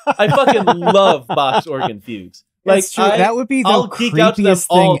fucking love Bach's organ fugues. Like, that would be the creepiest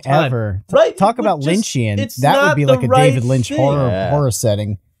thing ever. Right? Talk about Lynchian. That would be like a David Lynch horror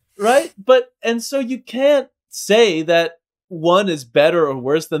setting. Right? And so you can't say that one is better or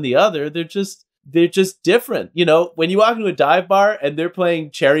worse than the other. They're just different. You know, when you walk into a dive bar and they're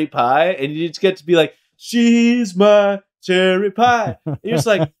playing Cherry Pie and you just get to be like, she's my cherry pie. You're just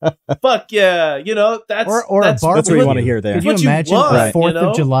like, fuck yeah, you know. That's a barbecue. That's what you want to hear there. Could you imagine a 4th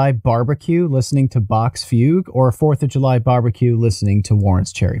of July barbecue listening to Bach's fugue, or a 4th of July barbecue listening to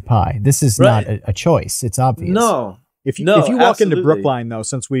Warrant's Cherry Pie? This is not a choice. It's obvious. No. If you walk into Brookline, though,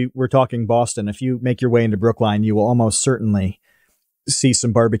 since we're talking Boston, if you make your way into Brookline, you will almost certainly see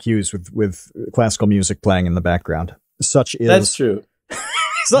some barbecues with classical music playing in the background. That's true.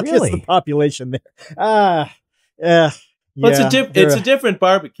 Such is the population there. Yeah. Well, it's a different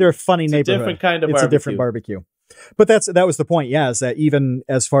barbecue. They're a funny neighborhood. It's a different kind of barbecue. It's a different barbecue. But that was the point, yeah, is that even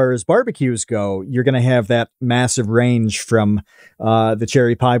as far as barbecues go, you're going to have that massive range from the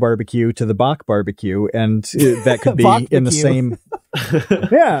cherry pie barbecue to the Bach barbecue, and that could be in the same.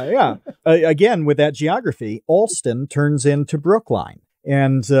 Yeah. Again, with that geography, Alston turns into Brookline,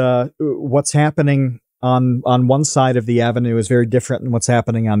 and what's happening on one side of the avenue is very different than what's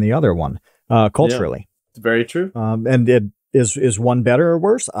happening on the other one culturally. Yeah, it's very true. And it is one better or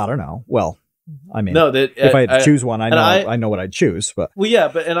worse? I don't know. Well, I mean, no, that if I had to choose one, I know what I'd choose. But well, yeah,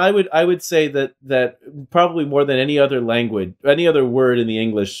 but I would say that probably more than any other language, any other word in the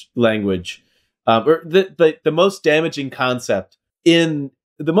English language, or the most damaging concept in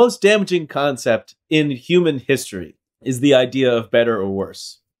human history is the idea of better or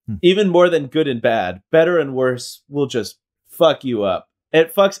worse. Even more than good and bad, better and worse will just fuck you up.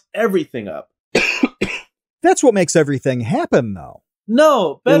 It fucks everything up. That's what makes everything happen, though.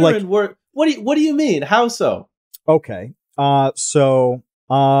 No, better and worse. What do you mean? How so? Okay. So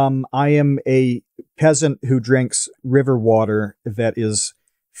I am a peasant who drinks river water that is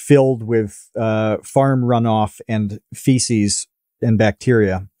filled with farm runoff and feces and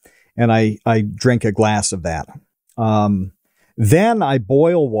bacteria, and I drink a glass of that. Then I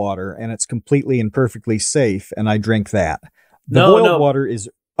boil water, and it's completely and perfectly safe, and I drink that. The boiled water is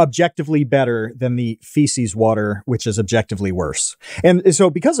objectively better than the feces water, which is objectively worse. And so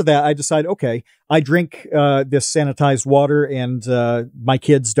because of that, I decide, okay, I drink this sanitized water, and my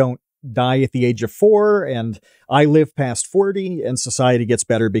kids don't die at the age of 4, and I live past 40, and society gets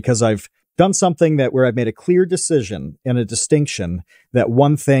better because I've done something where I've made a clear decision and a distinction that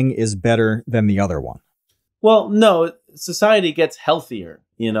one thing is better than the other one. Well, no, society gets healthier,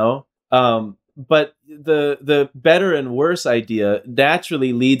 but the better and worse idea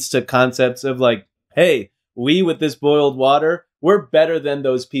naturally leads to concepts of like, hey, we with this boiled water, we're better than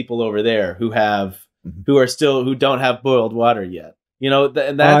those people over there who don't have boiled water yet. And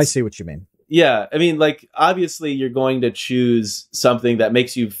that's, I see what you mean. Yeah, I mean, like, obviously you're going to choose something that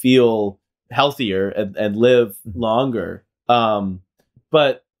makes you feel healthier and live longer.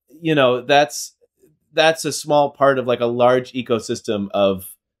 But that's a small part of like a large ecosystem of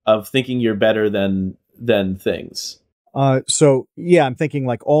thinking you're better than things. So yeah, I'm thinking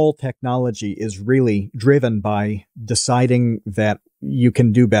like all technology is really driven by deciding that you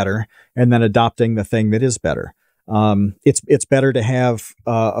can do better and then adopting the thing that is better. It's better to have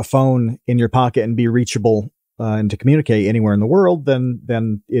a phone in your pocket and be reachable and to communicate anywhere in the world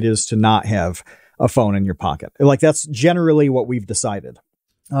than it is to not have a phone in your pocket. Like that's generally what we've decided.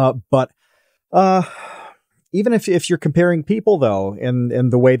 But even if you're comparing people though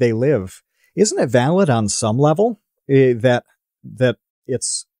and the way they live, isn't it valid on some level that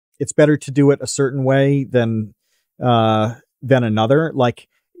it's better to do it a certain way than another? Like,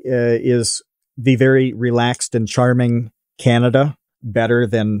 is the very relaxed and charming Canada better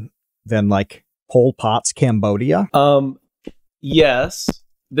than like Pol Pot's Cambodia? Yes.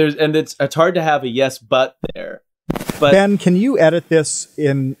 It's hard to have a yes but there. But Ben, can you edit this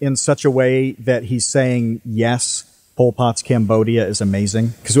in such a way that he's saying yes, Pol Pot's Cambodia is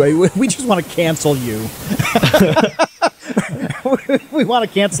amazing? Because we just want to cancel you. We want a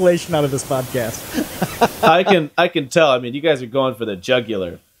cancellation out of this podcast. I can tell. I mean, you guys are going for the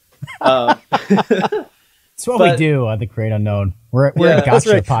jugular. It's what we do on the Great Unknown. We're a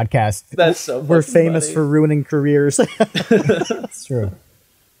gotcha podcast. That's so we're famous funny. For ruining careers. That's true.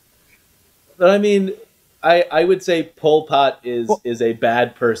 But I mean, I would say Pol Pot is a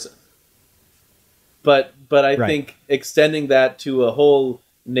bad person. But I think extending that to a whole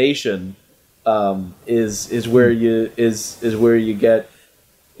nation is where you get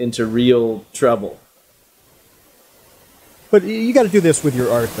into real trouble. But you got to do this with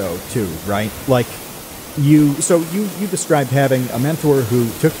your art, though, too, right? Like, you described having a mentor who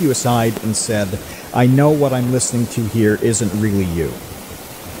took you aside and said, I know what I'm listening to here isn't really you.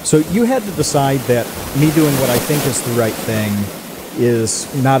 So you had to decide that me doing what I think is the right thing is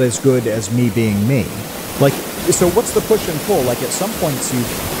not as good as me being me. Like, so what's the push and pull? Like, at some points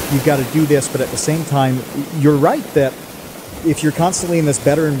you've got to do this, but at the same time, you're right that if you're constantly in this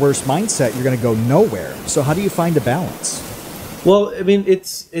better and worse mindset, you're going to go nowhere. So how do you find a balance? Well, I mean,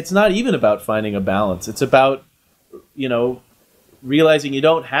 it's not even about finding a balance. It's about, realizing you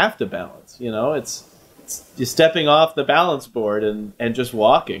don't have to balance. It's you're stepping off the balance board and just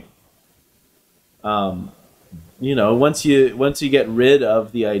walking. Once you get rid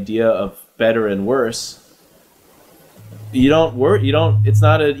of the idea of better and worse, you don't worry. It's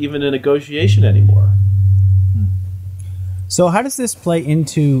not even a negotiation anymore. So how does this play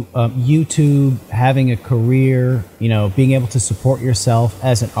into YouTube, having a career, being able to support yourself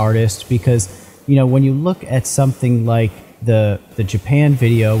as an artist? Because you know, when you look at something like the Japan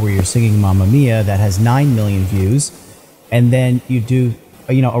video where you're singing Mamma Mia that has 9 million views, and then you do,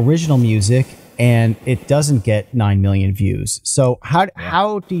 you know, original music and it doesn't get 9 million views. So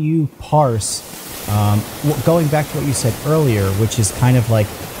how do you parse, going back to what you said earlier, which is kind of like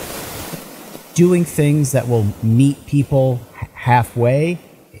doing things that will meet people halfway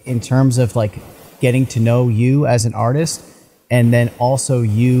in terms of like getting to know you as an artist, and then also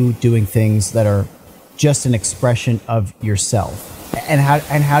you doing things that are just an expression of yourself? And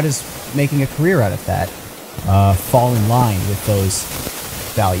how does making a career out of that fall in line with those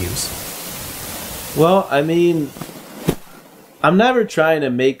values? Well, I mean, I'm never trying to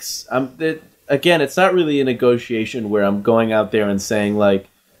make... again, it's not really a negotiation where I'm going out there and saying like,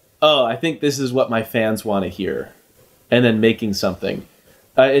 oh, I think this is what my fans want to hear, and then making something.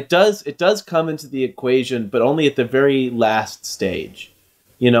 It does come into the equation, but only at the very last stage.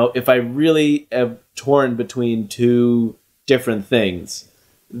 You know, if I really am torn between two different things,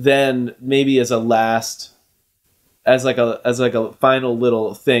 then maybe as like a final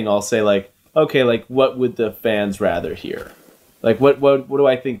little thing, I'll say like, okay, like what would the fans rather hear? Like what do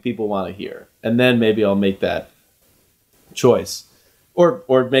I think people want to hear? And then maybe I'll make that choice,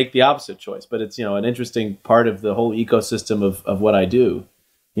 or make the opposite choice. But it's, you know, an interesting part of the whole ecosystem of what I do,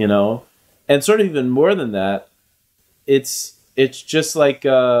 you know, and sort of even more than that, it's just like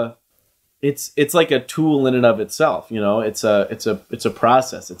it's like a tool in and of itself, you know. It's a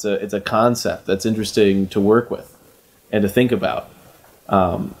process. It's a concept that's interesting to work with and to think about.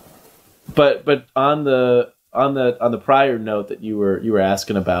 But on the prior note that you were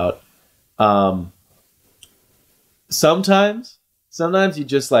asking about, sometimes you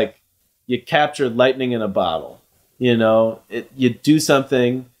just like, you capture lightning in a bottle, you know. You do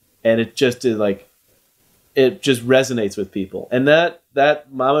something and it just is like, it just resonates with people. And that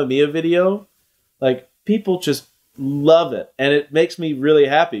Mamma Mia video, like, people just love it, and it makes me really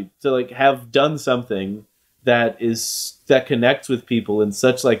happy to like have done something that connects with people in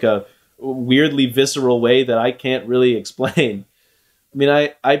such like a weirdly visceral way that I can't really explain. I mean,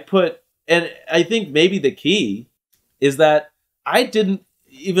 and I think maybe the key is that I didn't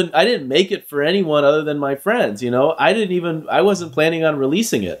make it for anyone other than my friends, you know. I wasn't planning on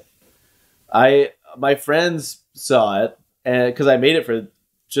releasing it. My friends saw it, and because I made it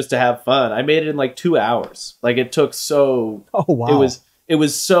just to have fun. I made it in like 2 hours. Like, it took so... Oh, wow. It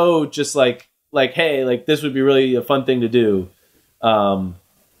was so just like, hey, like, this would be really a fun thing to do. And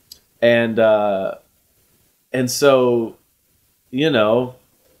so, you know,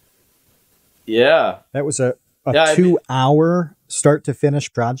 yeah. That was a 2 hour start to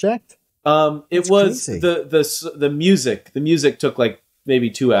finish project? It was crazy. The music took like maybe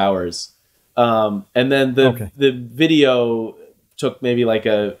 2 hours. And then the video took maybe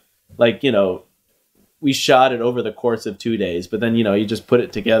you know, we shot it over the course of 2 days, but then, you know, you just put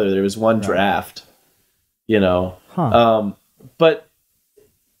it together. There was one draft, you know. But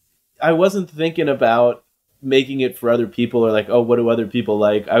I wasn't thinking about making it for other people, or like, oh, what do other people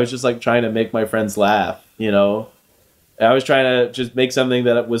like? I was just like trying to make my friends laugh, you know. I was trying to just make something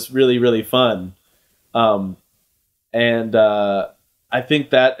that was really, really fun. And I think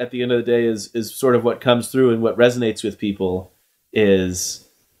that at the end of the day is sort of what comes through, and what resonates with people is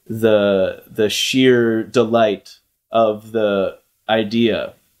the sheer delight of the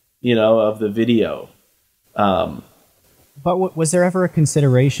idea, you know, of the video. But was there ever a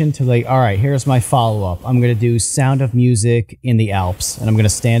consideration to like, all right, here's my follow-up. I'm going to do Sound of Music in the Alps, and I'm going to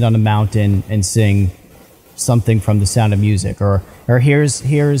stand on a mountain and sing something from the Sound of Music, or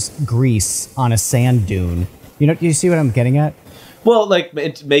here's Greece on a sand dune. You know, do you see what I'm getting at? Well, like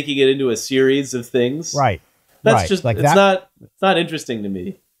making it into a series of things, right? That's just like it's not interesting to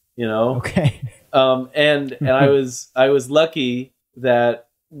me, you know. Okay. And I was lucky that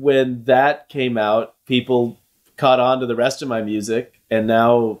when that came out, people caught on to the rest of my music, and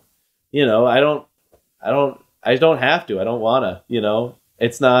now, you know, I don't have to. I don't want to. You know,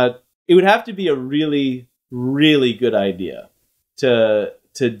 it's not. It would have to be a really, really good idea to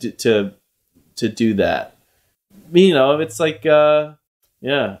do that. You know, it's like, Deruta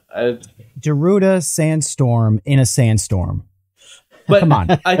Sandstorm in a sandstorm. But come on,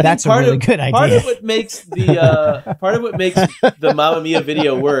 that's a really good idea. Part of what makes the Mamma Mia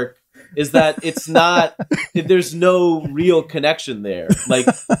video work is that there's no real connection there. Like,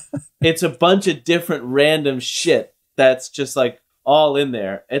 it's a bunch of different random shit that's just like all in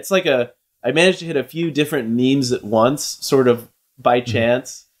there. It's like I managed to hit a few different memes at once, sort of by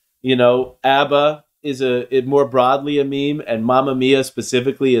chance. You know, ABBA is more broadly a meme, and Mamma Mia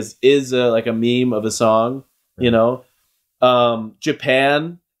specifically is like a meme of a song, you know.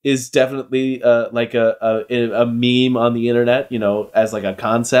 Japan is definitely like a meme on the internet, you know, as like a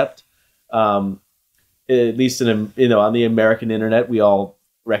concept. At least in, you know, on the American internet, we all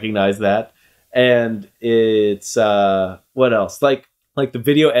recognize that. And it's what else? Like the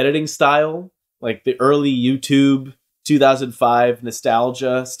video editing style, like the early YouTube 2005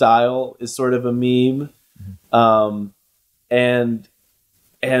 nostalgia style is sort of a meme.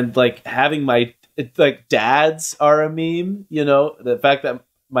 And like having like dads are a meme, you know, the fact that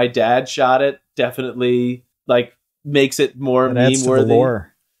my dad shot it definitely like makes it more meme worthy.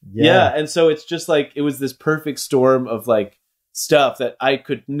 Yeah. And so it's just like, it was this perfect storm of like stuff that I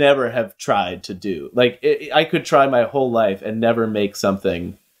could never have tried to do. Like I could try my whole life and never make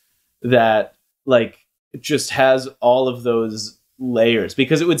something that like just has all of those layers,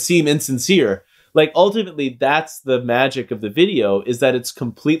 because it would seem insincere. Like ultimately that's the magic of the video, is that it's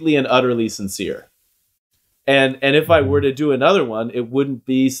completely and utterly sincere. And if I were to do another one, it wouldn't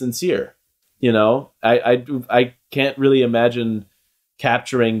be sincere. You know, I can't really imagine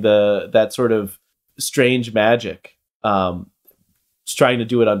capturing that sort of strange magic, just trying to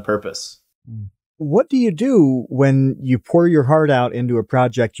do it on purpose. What do you do when you pour your heart out into a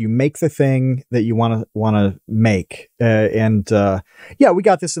project? You make the thing that you want to make, yeah, we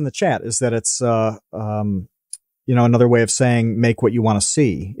got this in the chat. Is that it's you know, another way of saying make what you want to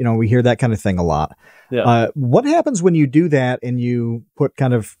see. You know, we hear that kind of thing a lot. Yeah. What happens when you do that and you put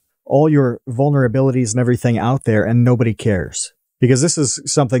kind of all your vulnerabilities and everything out there and nobody cares? Because this is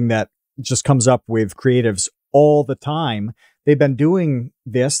something that just comes up with creatives all the time. They've been doing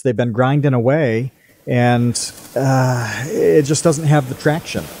this, they've been grinding away, and it just doesn't have the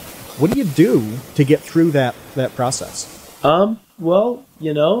traction. What do you do to get through that process? Well,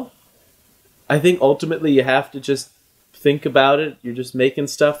 you know, I think ultimately you have to just think about it. You're just making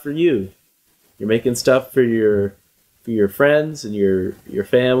stuff for you. You're making stuff for your friends and your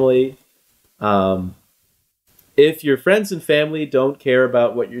family. If your friends and family don't care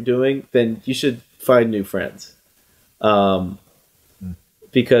about what you're doing, then you should find new friends.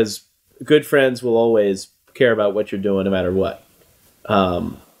 Because good friends will always care about what you're doing no matter what.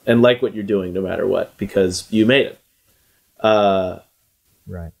 And like what you're doing no matter what, because you made it. Right.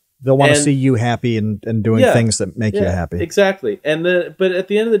 They'll want to see you happy and doing things that make you happy. Exactly. But at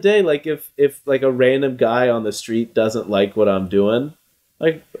the end of the day, like if like a random guy on the street doesn't like what I'm doing,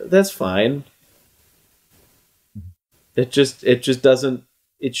 like that's fine. It just doesn't,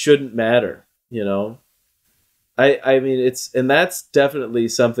 it shouldn't matter, you know? I mean, and that's definitely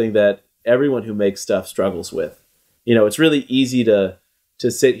something that everyone who makes stuff struggles with. You know, it's really easy to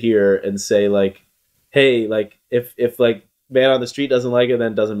sit here and say like, hey, like if like man on the street doesn't like it,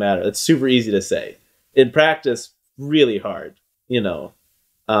 then it doesn't matter. It's super easy to say. In practice, really hard, you know?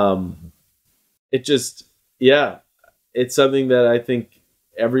 It just, yeah, it's something that I think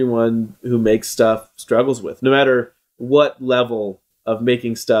everyone who makes stuff struggles with, no matter what level of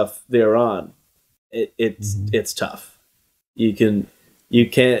making stuff they're on. It's tough. You can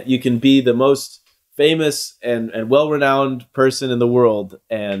be the most famous and well-renowned person in the world,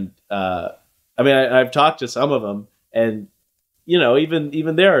 and I mean I've talked to some of them, and you know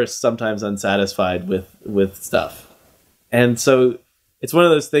even they are sometimes unsatisfied with stuff, and so it's one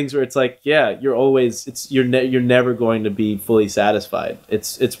of those things where it's like, yeah, you're never going to be fully satisfied.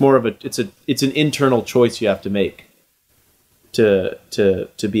 It's more of it's an internal choice you have to make to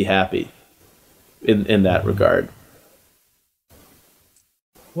be happy in that regard.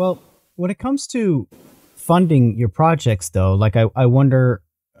 Well, when it comes to funding your projects, though, like I wonder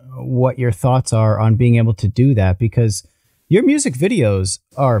what your thoughts are on being able to do that, because your music videos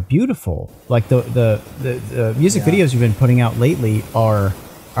are beautiful. Like the music videos you've been putting out lately are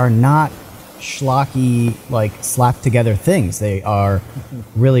not schlocky, like slapped together things. They are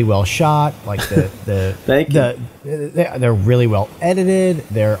really well shot. Like they're really well edited.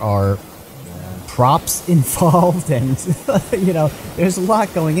 There are props involved, and you know, there's a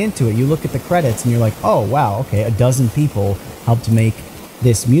lot going into it. You look at the credits and you're like, oh wow, okay, 12 people helped make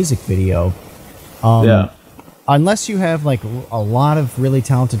this music video. Unless you have like a lot of really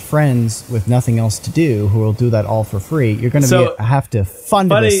talented friends with nothing else to do who will do that all for free, you're going to have to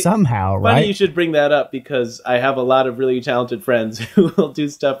fund this somehow, right? Funny you should bring that up, because I have a lot of really talented friends who will do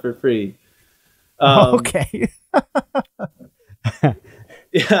stuff for free. Okay.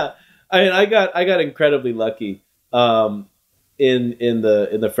 Yeah. I mean, I got incredibly lucky in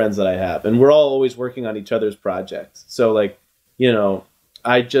the friends that I have, and we're all always working on each other's projects. So like, you know,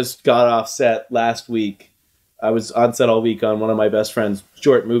 I just got off set last week. I was on set all week on one of my best friend's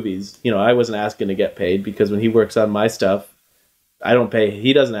short movies. You know, I wasn't asking to get paid, because when he works on my stuff, I don't pay.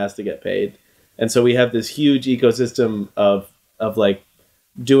 He doesn't ask to get paid, and so we have this huge ecosystem of like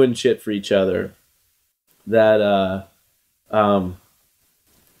doing shit for each other that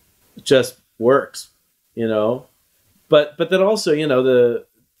just works, you know. But then also, you know,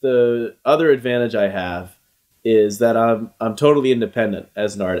 the other advantage I have is that I'm totally independent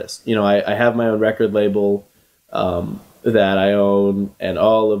as an artist. You know, I have my own record label that I own, and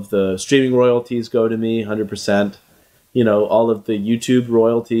all of the streaming royalties go to me 100%. You know, all of the YouTube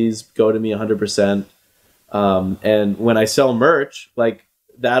royalties go to me 100%. And when I sell merch, like,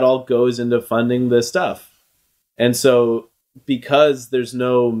 that all goes into funding the stuff. And so because there's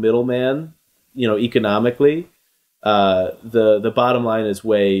no middleman, you know, economically, the bottom line is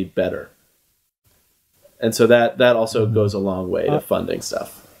way better. And so that also goes a long way to funding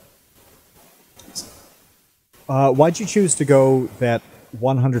stuff. Why'd you choose to go that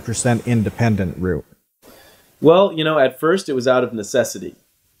 100% independent route? Well, you know, at first it was out of necessity,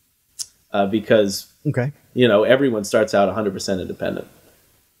 because, you know, everyone starts out 100% independent.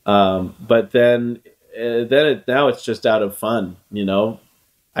 But then now it's just out of fun. You know,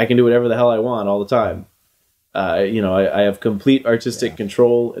 I can do whatever the hell I want all the time. You know, I have complete artistic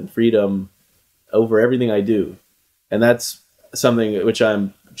control and freedom over everything I do. And that's something which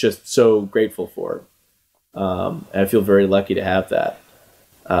I'm just so grateful for. And I feel very lucky to have that.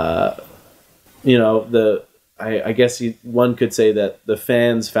 You know, I guess one could say that the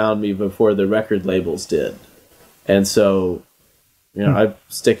fans found me before the record labels did. And so, you know, I'm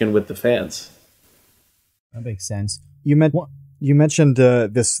sticking with the fans. That makes sense. You mentioned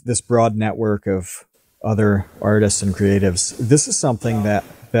this broad network of other artists and creatives. This is something that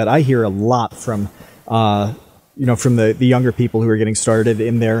I hear a lot from, you know, from the younger people who are getting started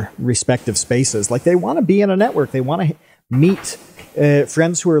in their respective spaces. Like, they want to be in a network. They want to meet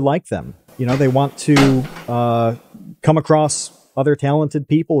friends who are like them. You know, they want to come across other talented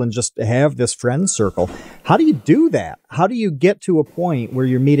people and just have this friend circle. How do you do that? How do you get to a point where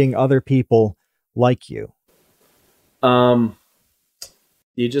you're meeting other people like you?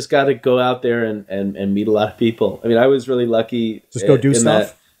 You just got to go out there and meet a lot of people. I mean, I was really lucky. Just go do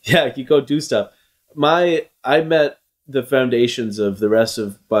stuff? Yeah, you go do stuff. I met the foundations of the rest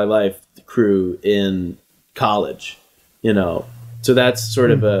of my life crew in college, you know. So that's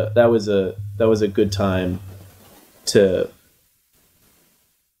sort of that was a good time to,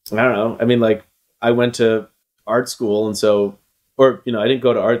 I don't know. I mean, like, I went to art school, and so, or, you know, I didn't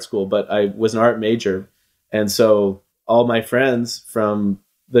go to art school, but I was an art major. And so all my friends from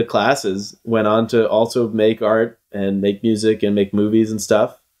the classes went on to also make art and make music and make movies and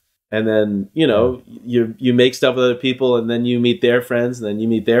stuff. And then, you know, you make stuff with other people, and then you meet their friends, and then you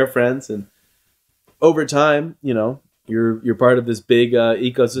meet their friends. And over time, you know, you're part of this big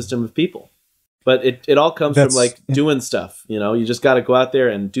ecosystem of people. But it all comes from, like, doing stuff. You know, you just got to go out there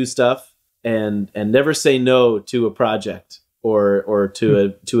and do stuff, and never say no to a project or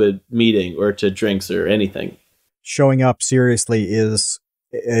to a meeting or to drinks or anything. Showing up seriously is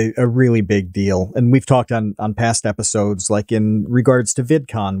a really big deal. And we've talked on past episodes, like in regards to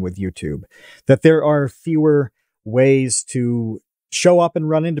VidCon with YouTube, that there are fewer ways to show up and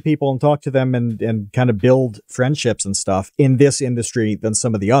run into people and talk to them and kind of build friendships and stuff in this industry than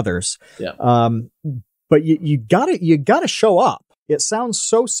some of the others. Yeah. But you gotta show up. It sounds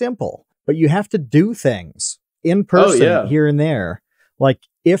so simple, but you have to do things in person here and there. Like,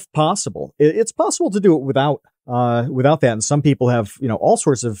 if possible, it's possible to do it without that. And some people have, you know, all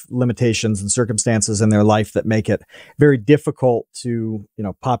sorts of limitations and circumstances in their life that make it very difficult to, you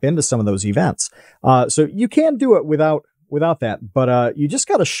know, pop into some of those events. So you can do it without that, but you just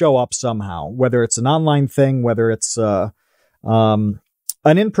got to show up somehow, whether it's an online thing, whether it's an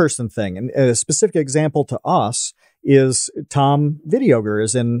in-person thing. And a specific example to us is Tom Videoger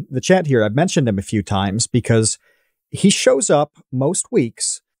is in the chat here. I've mentioned him a few times because he shows up most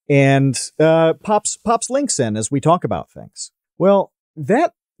weeks and pops links in as we talk about things. Well,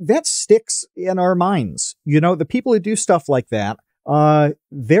 that sticks in our minds. You know, the people who do stuff like that,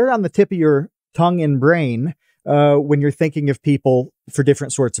 they're on the tip of your tongue and brain when you're thinking of people for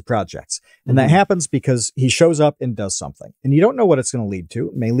different sorts of projects. And that happens because he shows up and does something. And you don't know what it's going to lead to.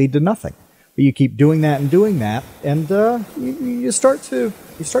 It may lead to nothing. But you keep doing that, and you start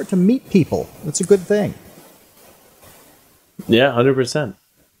to meet people. That's a good thing. Yeah, 100%.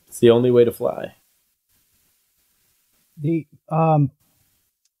 It's the only way to fly. The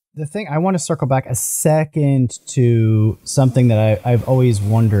thing, I want to circle back a second to something that I've always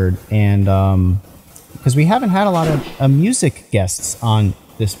wondered, and because we haven't had a lot of music guests on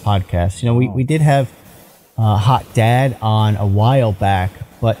this podcast. You know, we did have Hot Dad on a while back,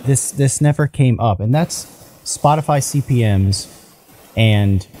 but this never came up, and that's Spotify CPMs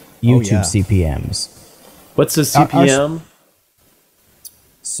and YouTube CPMs. What's the CPM?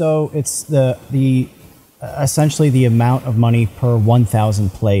 So it's the essentially the amount of money per 1,000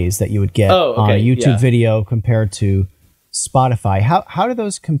 plays that you would get on a YouTube video compared to Spotify. How do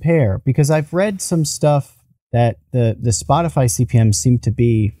those compare? Because I've read some stuff that the Spotify CPMs seem to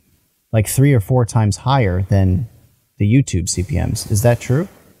be like 3 or 4 times higher than the YouTube CPMs. Is that true?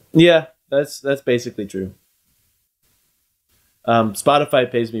 Yeah, that's basically true.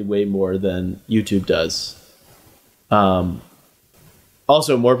 Spotify pays me way more than YouTube does.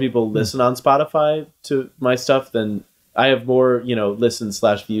 Also, more people listen on Spotify to my stuff than I have more,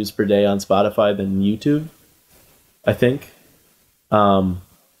 listen/views per day on Spotify than YouTube, I think.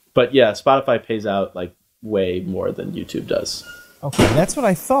 But yeah, Spotify pays out like way more than YouTube does. Okay, that's what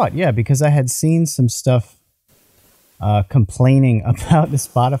I thought. Yeah, because I had seen some stuff complaining about the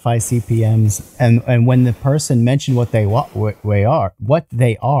Spotify CPMs, and when the person mentioned what they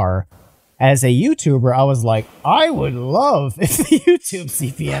are, as a YouTuber, I was like, I would love if the YouTube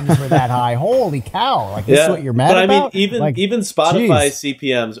CPMs were that high. Holy cow! Like, this is what you're mad about? But I mean, even Spotify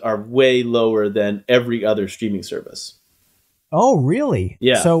CPMs are way lower than every other streaming service. Oh, really?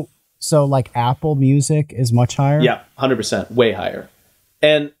 Yeah. So like Apple Music is much higher? Yeah, 100%, way higher.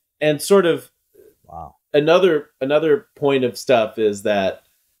 And sort of wow. Another point of stuff is that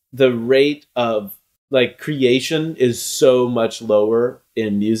the rate of like creation is so much lower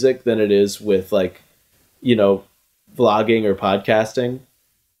in music than it is with like, vlogging or podcasting.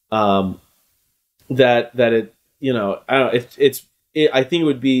 That it, I don't know, I think it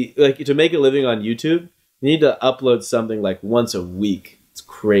would be like to make a living on YouTube, you need to upload something like once a week. It's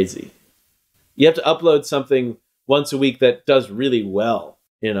crazy. You have to upload something once a week that does really well,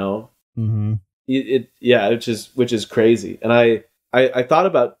 Mm-hmm. Which is crazy. And I thought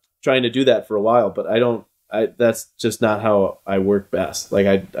about trying to do that for a while, but that's just not how I work best. Like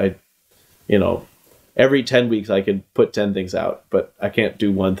I every 10 weeks I can put 10 things out, but I can't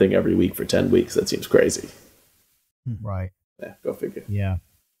do one thing every week for 10 weeks. That seems crazy. Right. Yeah, go figure. Yeah.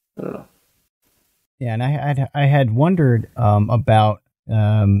 I don't know. Yeah, and I had wondered about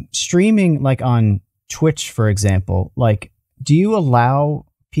streaming, like on Twitch, for example. Like, do you allow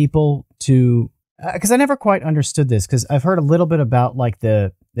people to? Because I never quite understood this. Because I've heard a little bit about like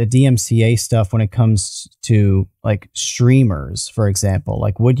the DMCA stuff when it comes to like streamers, for example.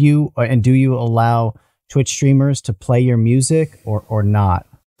 Like, would you and do you allow Twitch streamers to play your music or not?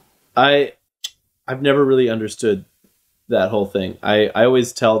 I've never really understood that whole thing. I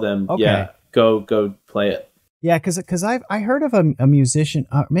always tell them, okay, go play it. Yeah, because I heard of a musician,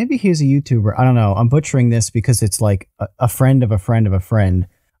 maybe he's a YouTuber, I don't know. I'm butchering this because it's like a friend of a friend of a friend,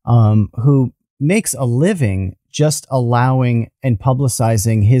 who makes a living just allowing and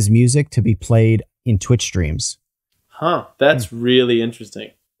publicizing his music to be played in Twitch streams. Huh, that's really interesting.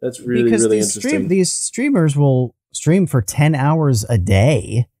 That's really interesting. These streamers will stream for 10 hours a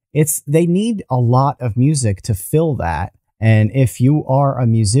day. They need a lot of music to fill that. And if you are a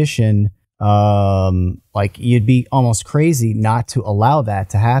musician, like you'd be almost crazy not to allow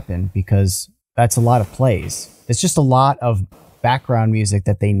that to happen because that's a lot of plays. It's just a lot of background music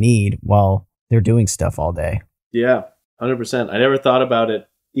that they need while they're doing stuff all day. Yeah, 100%. I never thought about it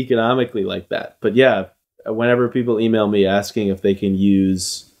economically like that. But yeah, whenever people email me asking if they can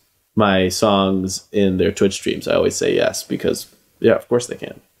use my songs in their Twitch streams, I always say yes, because yeah, of course they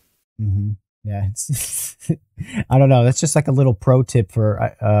can. Mm-hmm. Yeah, it's I don't know. That's just like a little pro tip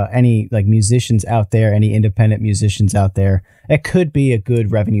for any like musicians out there, any independent musicians out there. It could be a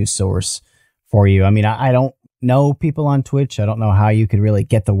good revenue source for you. I mean, I don't know people on Twitch. I don't know how you could really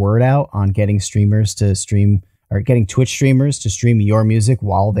get the word out on getting streamers to stream or getting Twitch streamers to stream your music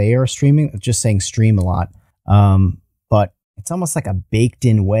while they are streaming. Just saying stream a lot. But it's almost like a baked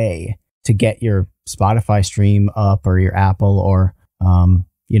in way to get your Spotify stream up or your Apple or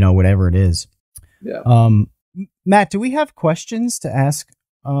whatever it is. Yeah. Matt, do we have questions to ask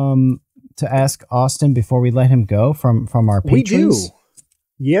Austin before we let him go from our patrons? We do.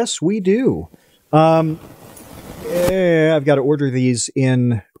 Yes, we do. I've got to order these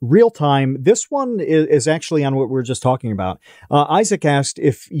in real time. This one is actually on what we were just talking about. Isaac asked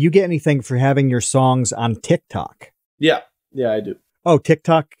if you get anything for having your songs on TikTok. Yeah, I do. Oh,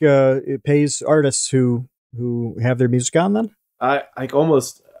 TikTok it pays artists who have their music on then? I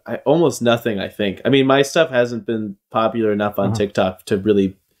almost nothing, I think. I mean, my stuff hasn't been popular enough on TikTok to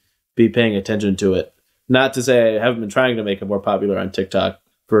really be paying attention to it. Not to say I haven't been trying to make it more popular on TikTok.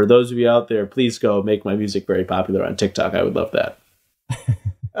 For those of you out there, please go make my music very popular on TikTok. I would love that.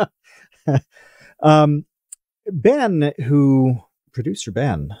 Ben, producer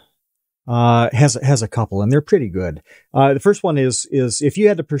Ben, has a couple, and they're pretty good. The first one is if you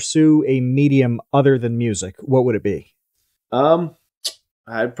had to pursue a medium other than music, what would it be? I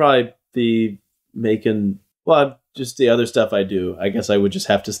I'd probably be making, well, just the other stuff I do. I guess I would just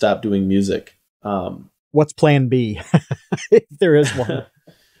have to stop doing music. What's plan B? If there is one.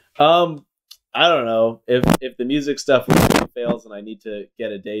 I don't know. If the music stuff really fails and I need to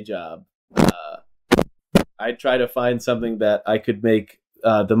get a day job, I'd try to find something that I could make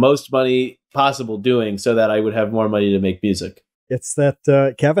the most money possible doing so that I would have more money to make music. It's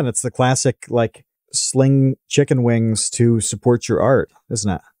that, Kevin, it's the classic, like, sling chicken wings to support your art,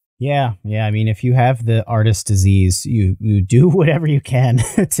 isn't it? Yeah. I mean, if you have the artist disease, you do whatever you can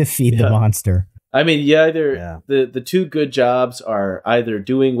to feed the monster. I mean, the two good jobs are either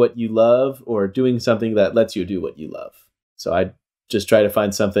doing what you love or doing something that lets you do what you love. So I just try to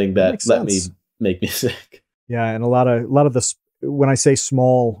find something that let me make music. Yeah, and a lot of this, when I say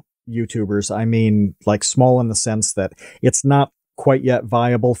small YouTubers, I mean like small in the sense that it's not quite yet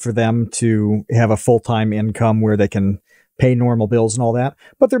viable for them to have a full-time income where they can pay normal bills and all that,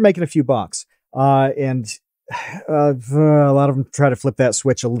 but they're making a few bucks. And a lot of them try to flip that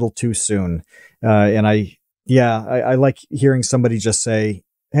switch a little too soon. And I like hearing somebody just say,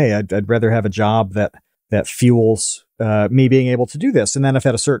 hey, I'd rather have a job that fuels me being able to do this. And then if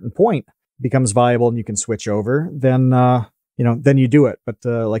at a certain point becomes viable and you can switch over, then then you do it. But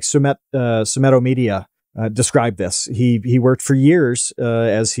like Sumetto Media described this. He worked for years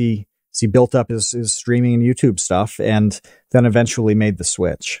as he built up his streaming and YouTube stuff, and then eventually made the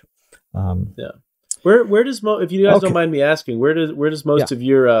switch. Where does if you guys don't mind me asking, where does most of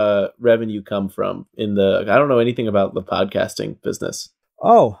your revenue come from in the? I don't know anything about the podcasting business.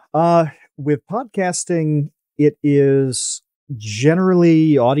 With podcasting, it is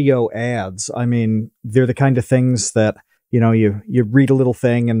generally audio ads. I mean, they're the kind of things that you read a little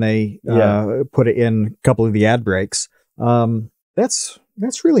thing and they put it in a couple of the ad breaks. That's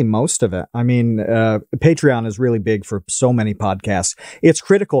really most of it. I mean, Patreon is really big for so many podcasts. It's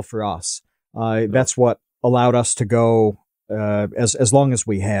critical for us. That's what allowed us to go as long as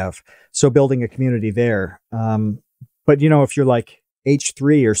we have. So building a community there. But if you're like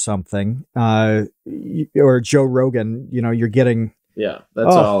H3 or soming, or Joe Rogan, you're getting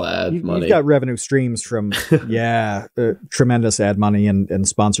that's all ad money. You've got revenue streams from tremendous ad money and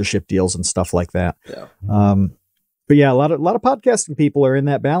sponsorship deals and stuff like that. But yeah, a lot of podcasting people are in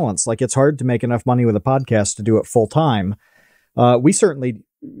that balance. Like, it's hard to make enough money with a podcast to do it full time. We certainly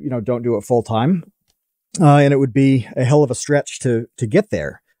don't do it full time, and it would be a hell of a stretch to get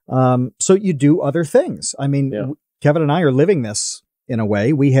there. So you do other things. I mean, Kevin and I are living this in a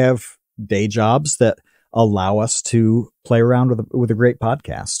way. We have day jobs that allow us to play around with a great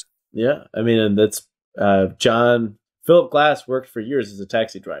podcast. Yeah, I mean, and that's Philip Glass worked for years as a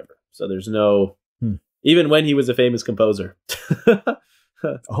taxi driver, so there's no even when he was a famous composer.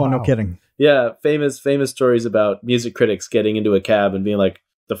 Oh, no kidding. Yeah, famous stories about music critics getting into a cab and being like,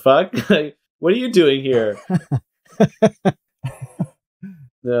 "The fuck? What are you doing here?"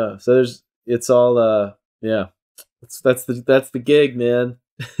 Yeah, so it's all that's the gig, man.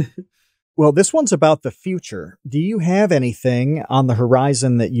 Well, this one's about the future. Do you have anything on the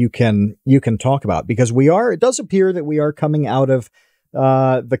horizon that you can talk about? Because it does appear that we are coming out of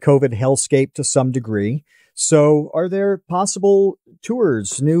the COVID hellscape to some degree. So are there possible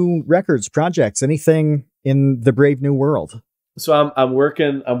tours, new records, projects, anything in the brave new world? So I'm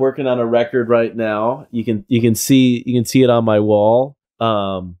working on a record right now. You can see it on my wall.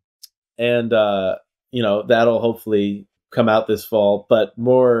 And that'll hopefully come out this fall, but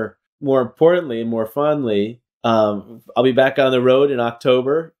more importantly and more fondly, I'll be back on the road in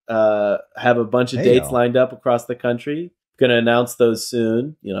October. Have a bunch of dates lined up across the country. Going to announce those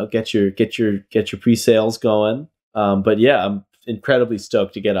soon. Get your pre-sales going. But yeah, I'm incredibly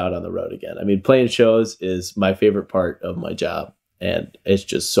stoked to get out on the road again. I mean, playing shows is my favorite part of my job, and it's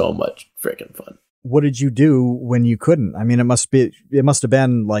just so much freaking fun. What did you do when you couldn't? I mean, it must have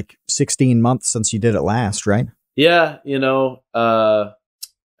been like 16 months since you did it last, right? Yeah,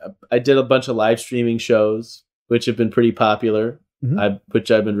 I did a bunch of live streaming shows, which have been pretty popular,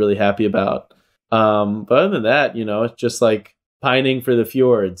 which I've been really happy about. But other than that, it's just like pining for the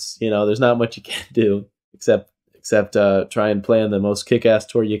fjords. There's not much you can do except try and plan the most kick-ass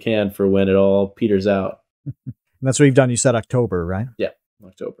tour you can for when it all peters out. And that's what you've done. You said October, right? Yeah,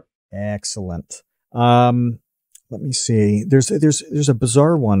 October. Excellent. Let me see. There's a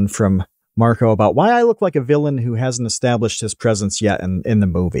bizarre one from Marco about why I look like a villain who hasn't established his presence yet in the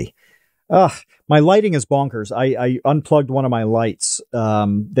movie. My lighting is bonkers. I unplugged one of my lights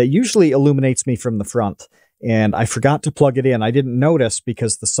that usually illuminates me from the front, and I forgot to plug it in. I didn't notice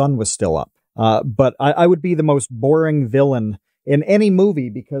because the sun was still up. But I would be the most boring villain in any movie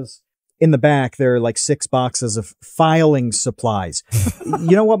because in the back, there are like 6 boxes of filing supplies.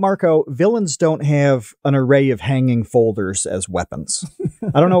 You know what, Marco? Villains don't have an array of hanging folders as weapons.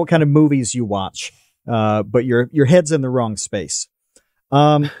 I don't know what kind of movies you watch, but your head's in the wrong space.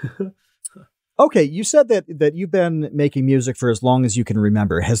 Okay, you said that you've been making music for as long as you can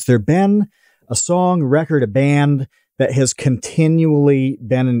remember. Has there been a song, record, a band that has continually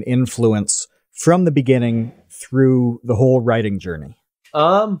been an influence from the beginning through the whole writing journey?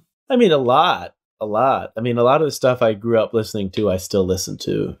 I mean, a lot. I mean, a lot of the stuff I grew up listening to, I still listen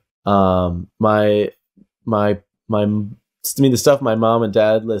to. The stuff my mom and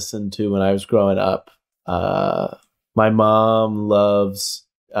dad listened to when I was growing up. My mom loves,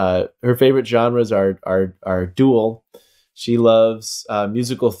 her favorite genres are dual. She loves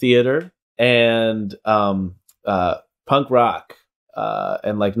musical theater and punk rock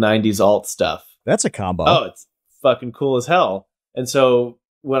and like 90s alt stuff. That's a combo. Oh, it's fucking cool as hell. And so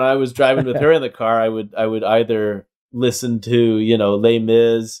when I was driving with her in the car, I would either listen to, Les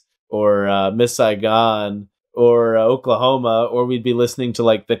Mis or Miss Saigon or Oklahoma, or we'd be listening to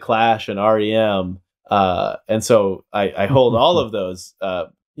like The Clash and REM. And so I hold all of those.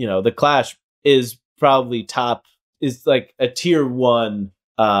 The Clash is probably is like a tier 1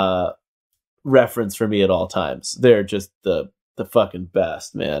 reference for me at all times. They're just the fucking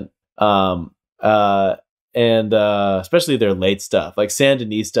best, man. And especially their late stuff, like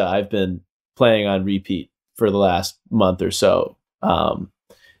Sandinista, I've been playing on repeat for the last month or so. With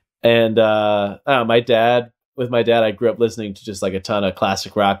my dad, I grew up listening to just like a ton of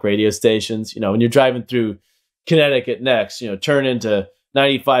classic rock radio stations. When you're driving through Connecticut next, turn into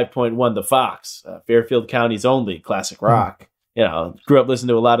 95.1 The Fox, Fairfield County's only classic rock. Grew up listening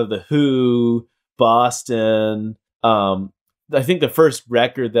to a lot of The Who, Boston. I think the first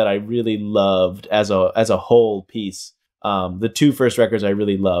record that I really loved as a whole piece, the 2 first records I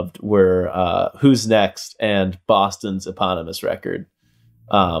really loved were Who's Next and Boston's eponymous record.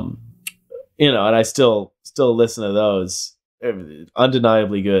 And I still listen to those.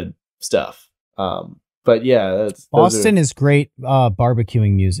 Undeniably good stuff. But yeah, Boston is great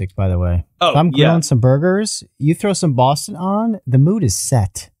barbecuing music, by the way. Oh, if I'm grilling some burgers, you throw some Boston on, the mood is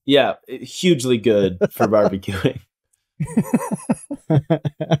set. Yeah, hugely good for barbecuing.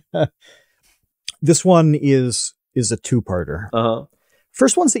 This one is a 2-parter. Uh-huh.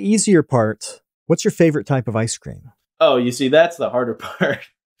 First one's the easier part. What's your favorite type of ice cream? Oh, you see, that's the harder part.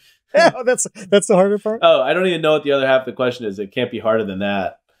 Oh, that's the harder part? Oh, I don't even know what the other half of the question is. It can't be harder than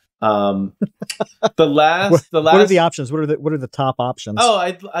that. The last what are the options? What are the top options? Oh,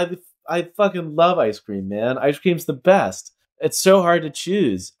 I fucking love ice cream, man. Ice cream's the best. It's so hard to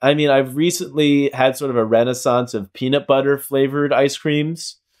choose. I mean, I've recently had sort of a renaissance of peanut butter flavored ice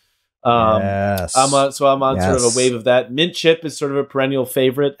creams. Yes. I'm on sort of a wave of that. Mint chip is sort of a perennial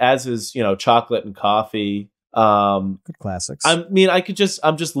favorite, as is, chocolate and coffee. Good classics. I'm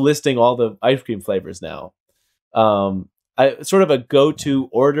just listing all the ice cream flavors now. Sort of a go-to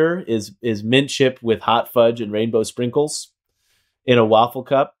order is mint chip with hot fudge and rainbow sprinkles in a waffle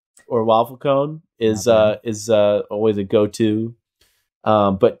cup or waffle cone is always a go-to.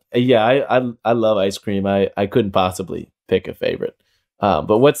 But yeah, I love ice cream. I couldn't possibly pick a favorite.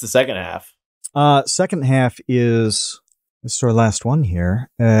 But what's the second half? Second half is this is our last one here.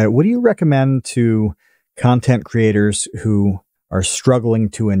 What do you recommend to content creators who are struggling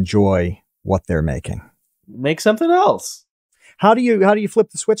to enjoy what they're making? Make something else. How do you flip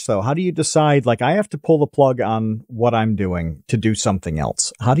the switch though? How do you decide, like, I have to pull the plug on what I'm doing to do something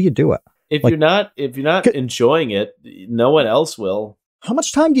else? How do you do it? If you're not enjoying it, no one else will. How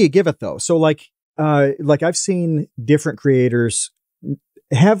much time do you give it though? So like I've seen different creators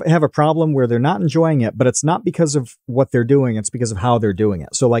have a problem where they're not enjoying it, but it's not because of what they're doing. It's because of how they're doing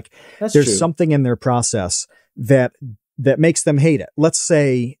it. So like there's true. Something in their process that makes them hate it. Let's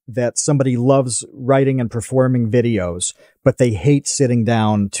say that somebody loves writing and performing videos, but they hate sitting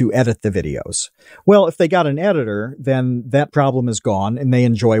down to edit the videos. Well, if they got an editor, then that problem is gone and they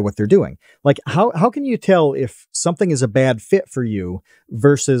enjoy what they're doing. Like how can you tell if something is a bad fit for you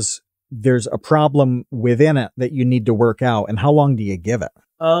versus there's a problem within it that you need to work out, and how long do you give it?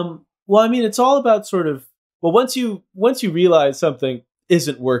 Well, I mean, it's all about sort of, well, once you realize something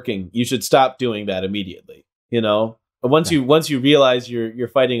isn't working, you should stop doing that immediately. Once you realize you're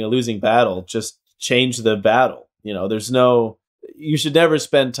fighting a losing battle, just change the battle. You should never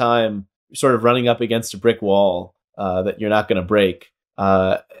spend time sort of running up against a brick wall that you're not going to break.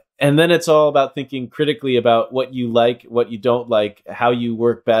 And then it's all about thinking critically about what you like, what you don't like, how you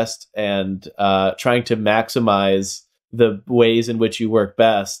work best, and trying to maximize the ways in which you work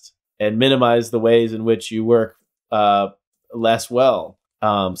best and minimize the ways in which you work less well.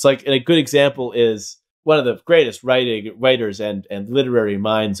 So like, and a good example is one of the greatest writers and literary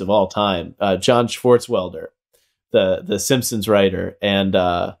minds of all time, John Swartzwelder, the Simpsons writer, and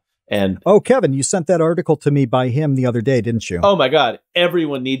oh, Kevin, you sent that article to me by him the other day, didn't you? oh my God,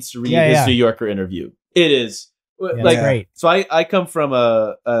 everyone needs to read his New Yorker interview. It is like great. So I come from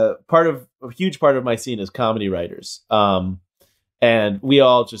a huge part of my scene is comedy writers, and we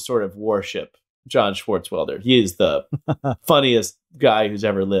all just sort of worship John Swartzwelder. He is the funniest guy who's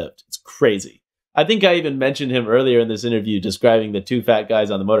ever lived. It's crazy. I think I even mentioned him earlier in this interview, describing the two fat guys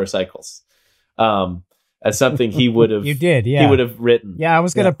on the motorcycles as something he would have. You did, yeah. He would have written. Yeah, I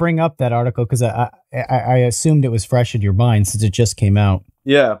was going to bring up that article because I assumed it was fresh in your mind since it just came out.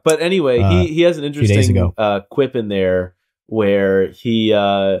 Yeah, but anyway, he has an interesting quip in there where he's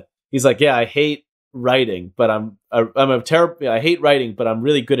like, yeah, I hate writing, but I hate writing, but I'm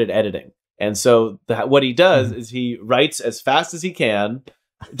really good at editing. And so what he does is he writes as fast as he can.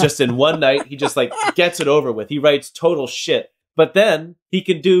 Just in one night, he just like gets it over with. He writes total shit, but then he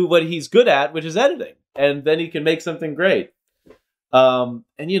can do what he's good at, which is editing, and then he can make something great. And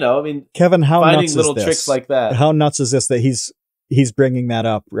you know, I mean, Kevin, how finding nuts little is this? tricks like that. How nuts is this that he's bringing that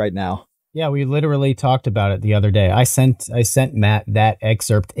up right now? Yeah, we literally talked about it the other day. I sent Matt that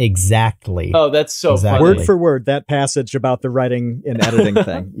excerpt exactly. Oh, that's so funny. Word for word, that passage about the writing and editing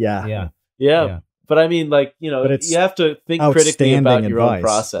thing. Yeah. But I mean, like, you know, you have to think critically about your own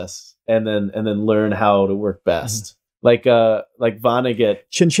process and then learn how to work best. Like Vonnegut.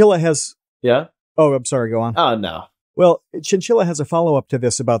 Chinchilla has. Yeah. Oh, I'm sorry. Go on. Oh, no. Well, Chinchilla has a follow-up to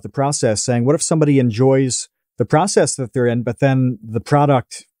this about the process, saying, what if somebody enjoys the process that they're in, but then the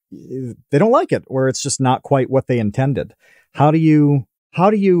product, they don't like it, or it's just not quite what they intended? How do you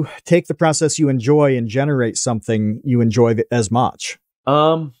take the process you enjoy and generate something you enjoy as much?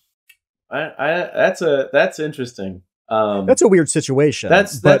 That's interesting. That's a weird situation.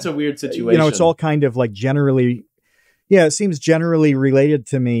 That's a weird situation. You know, it's all kind of like generally, it seems generally related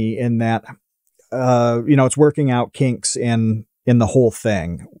to me in that, you know, it's working out kinks in the whole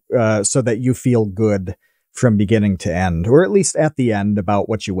thing, so that you feel good from beginning to end, or at least at the end about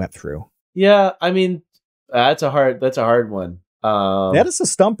what you went through. Yeah, I mean, that's a hard one. That is a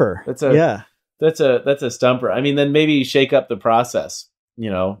stumper. That's a stumper. I mean, then maybe shake up the process. You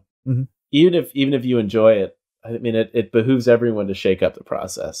know. Mm-hmm. Even if you enjoy it, I mean, it behooves everyone to shake up the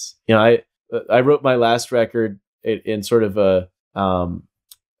process. You know, I wrote my last record in sort of a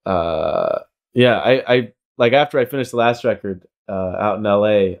I like after I finished the last record out in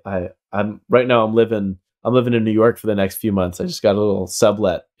LA. I'm living in New York for the next few months. I just got a little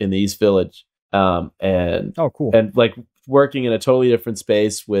sublet in the East Village, and oh, cool, and like working in a totally different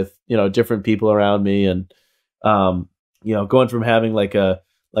space with, you know, different people around me, and you know, going from having like a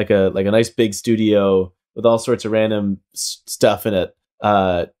nice big studio with all sorts of random stuff in it,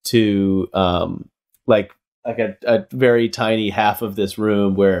 to like a very tiny half of this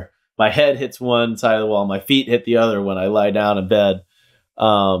room where my head hits one side of the wall, my feet hit the other when I lie down in bed.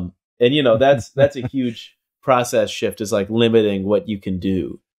 And you know, that's a huge process shift, is like limiting what you can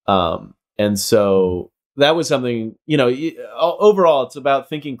do. And so that was something, you know, overall it's about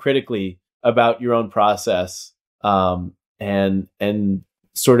thinking critically about your own process, and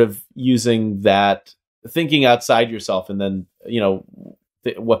sort of using that, thinking outside yourself, and then, you know,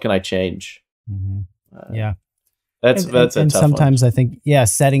 what can I change? Yeah, that's a tough sometimes one. I think,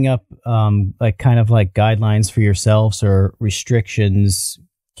 setting up like kind of like guidelines for yourselves or restrictions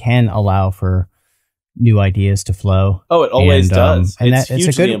can allow for new ideas to flow. Oh, it always does. And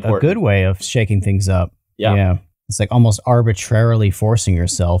it's a good way of shaking things up. Yeah, it's like almost arbitrarily forcing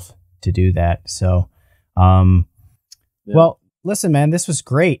yourself to do that. So, well, listen, man, this was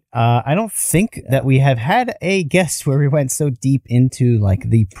great. I don't think that we have had a guest where we went so deep into like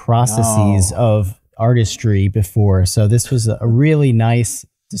the processes of artistry before. So this was a really nice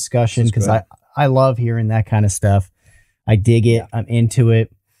discussion, because I love hearing that kind of stuff. I dig it. I'm into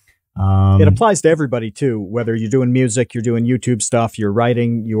it. It applies to everybody too, whether you're doing music, you're doing YouTube stuff, you're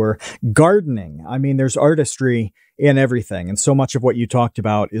writing, you're gardening. I mean, there's artistry in everything. And so much of what you talked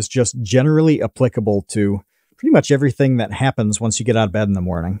about is just generally applicable to pretty much everything that happens once you get out of bed in the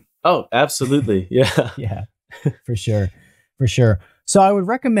morning. Oh, absolutely. Yeah. Yeah, for sure. For sure. So I would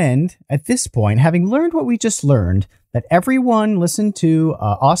recommend at this point, having learned what we just learned, that everyone listen to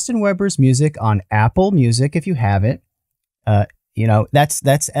Austin Weber's music on Apple Music if you have it. You know, that's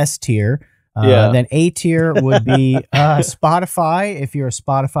S tier. Then A tier would be Spotify if you're a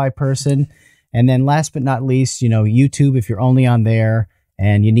Spotify person. And then last but not least, you know, YouTube if you're only on there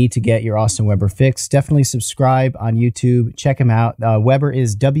and you need to get your Austin Weber fix. Definitely subscribe on YouTube. Check him out. Weber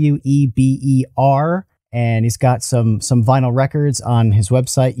is Weber. and he's got some vinyl records on his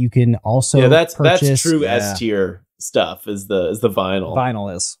website. You can also that's purchase true S tier stuff is the vinyl.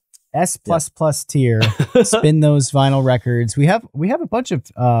 Vinyl is S++ tier. Spin those vinyl records. We have a bunch of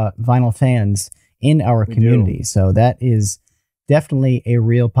vinyl fans in our community, so that is definitely a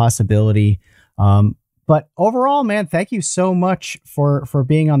real possibility. But overall, man, thank you so much for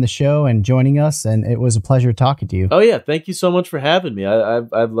being on the show and joining us, and it was a pleasure talking to you. Oh yeah, thank you so much for having me.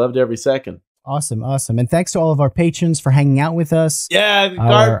 I've loved every second. Awesome. And thanks to all of our patrons for hanging out with us. Yeah,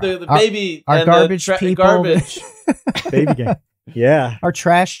 the baby, our garbage people, garbage, baby gang. Yeah, our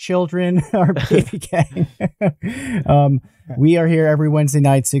trash children, our baby gang. We are here every Wednesday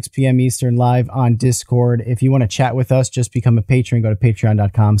night, 6 p.m. Eastern, live on Discord. If you want to chat with us, just become a patron. Go to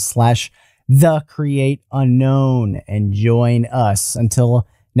patreon.com/thecreateunknown and join us. Until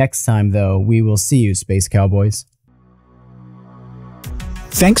next time, though, we will see you, Space Cowboys.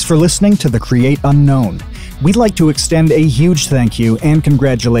 Thanks for listening to The Create Unknown. We'd like to extend a huge thank you and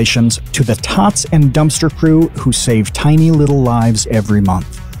congratulations to the Tots and Dumpster crew who save tiny little lives every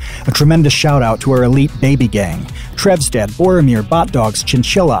month. A tremendous shout out to our elite baby gang: Trevstead, Boromir, Bot Dogs,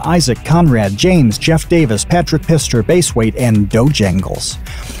 Chinchilla, Isaac, Conrad, James, Jeff Davis, Patrick Pister, Baseweight, and Dojangles.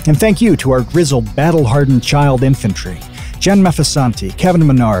 And thank you to our grizzled, battle-hardened child infantry: Jen Mefisanti, Kevin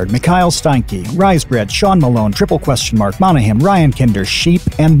Menard, Mikhail Steinke, Risebread, Sean Malone, Triple Question Mark, Monahim, Ryan Kinder, Sheep,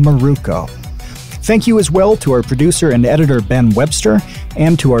 and Maruko. Thank you as well to our producer and editor Ben Webster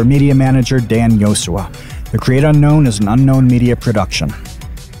and to our media manager Dan Yosua. The Create Unknown is an Unknown Media production.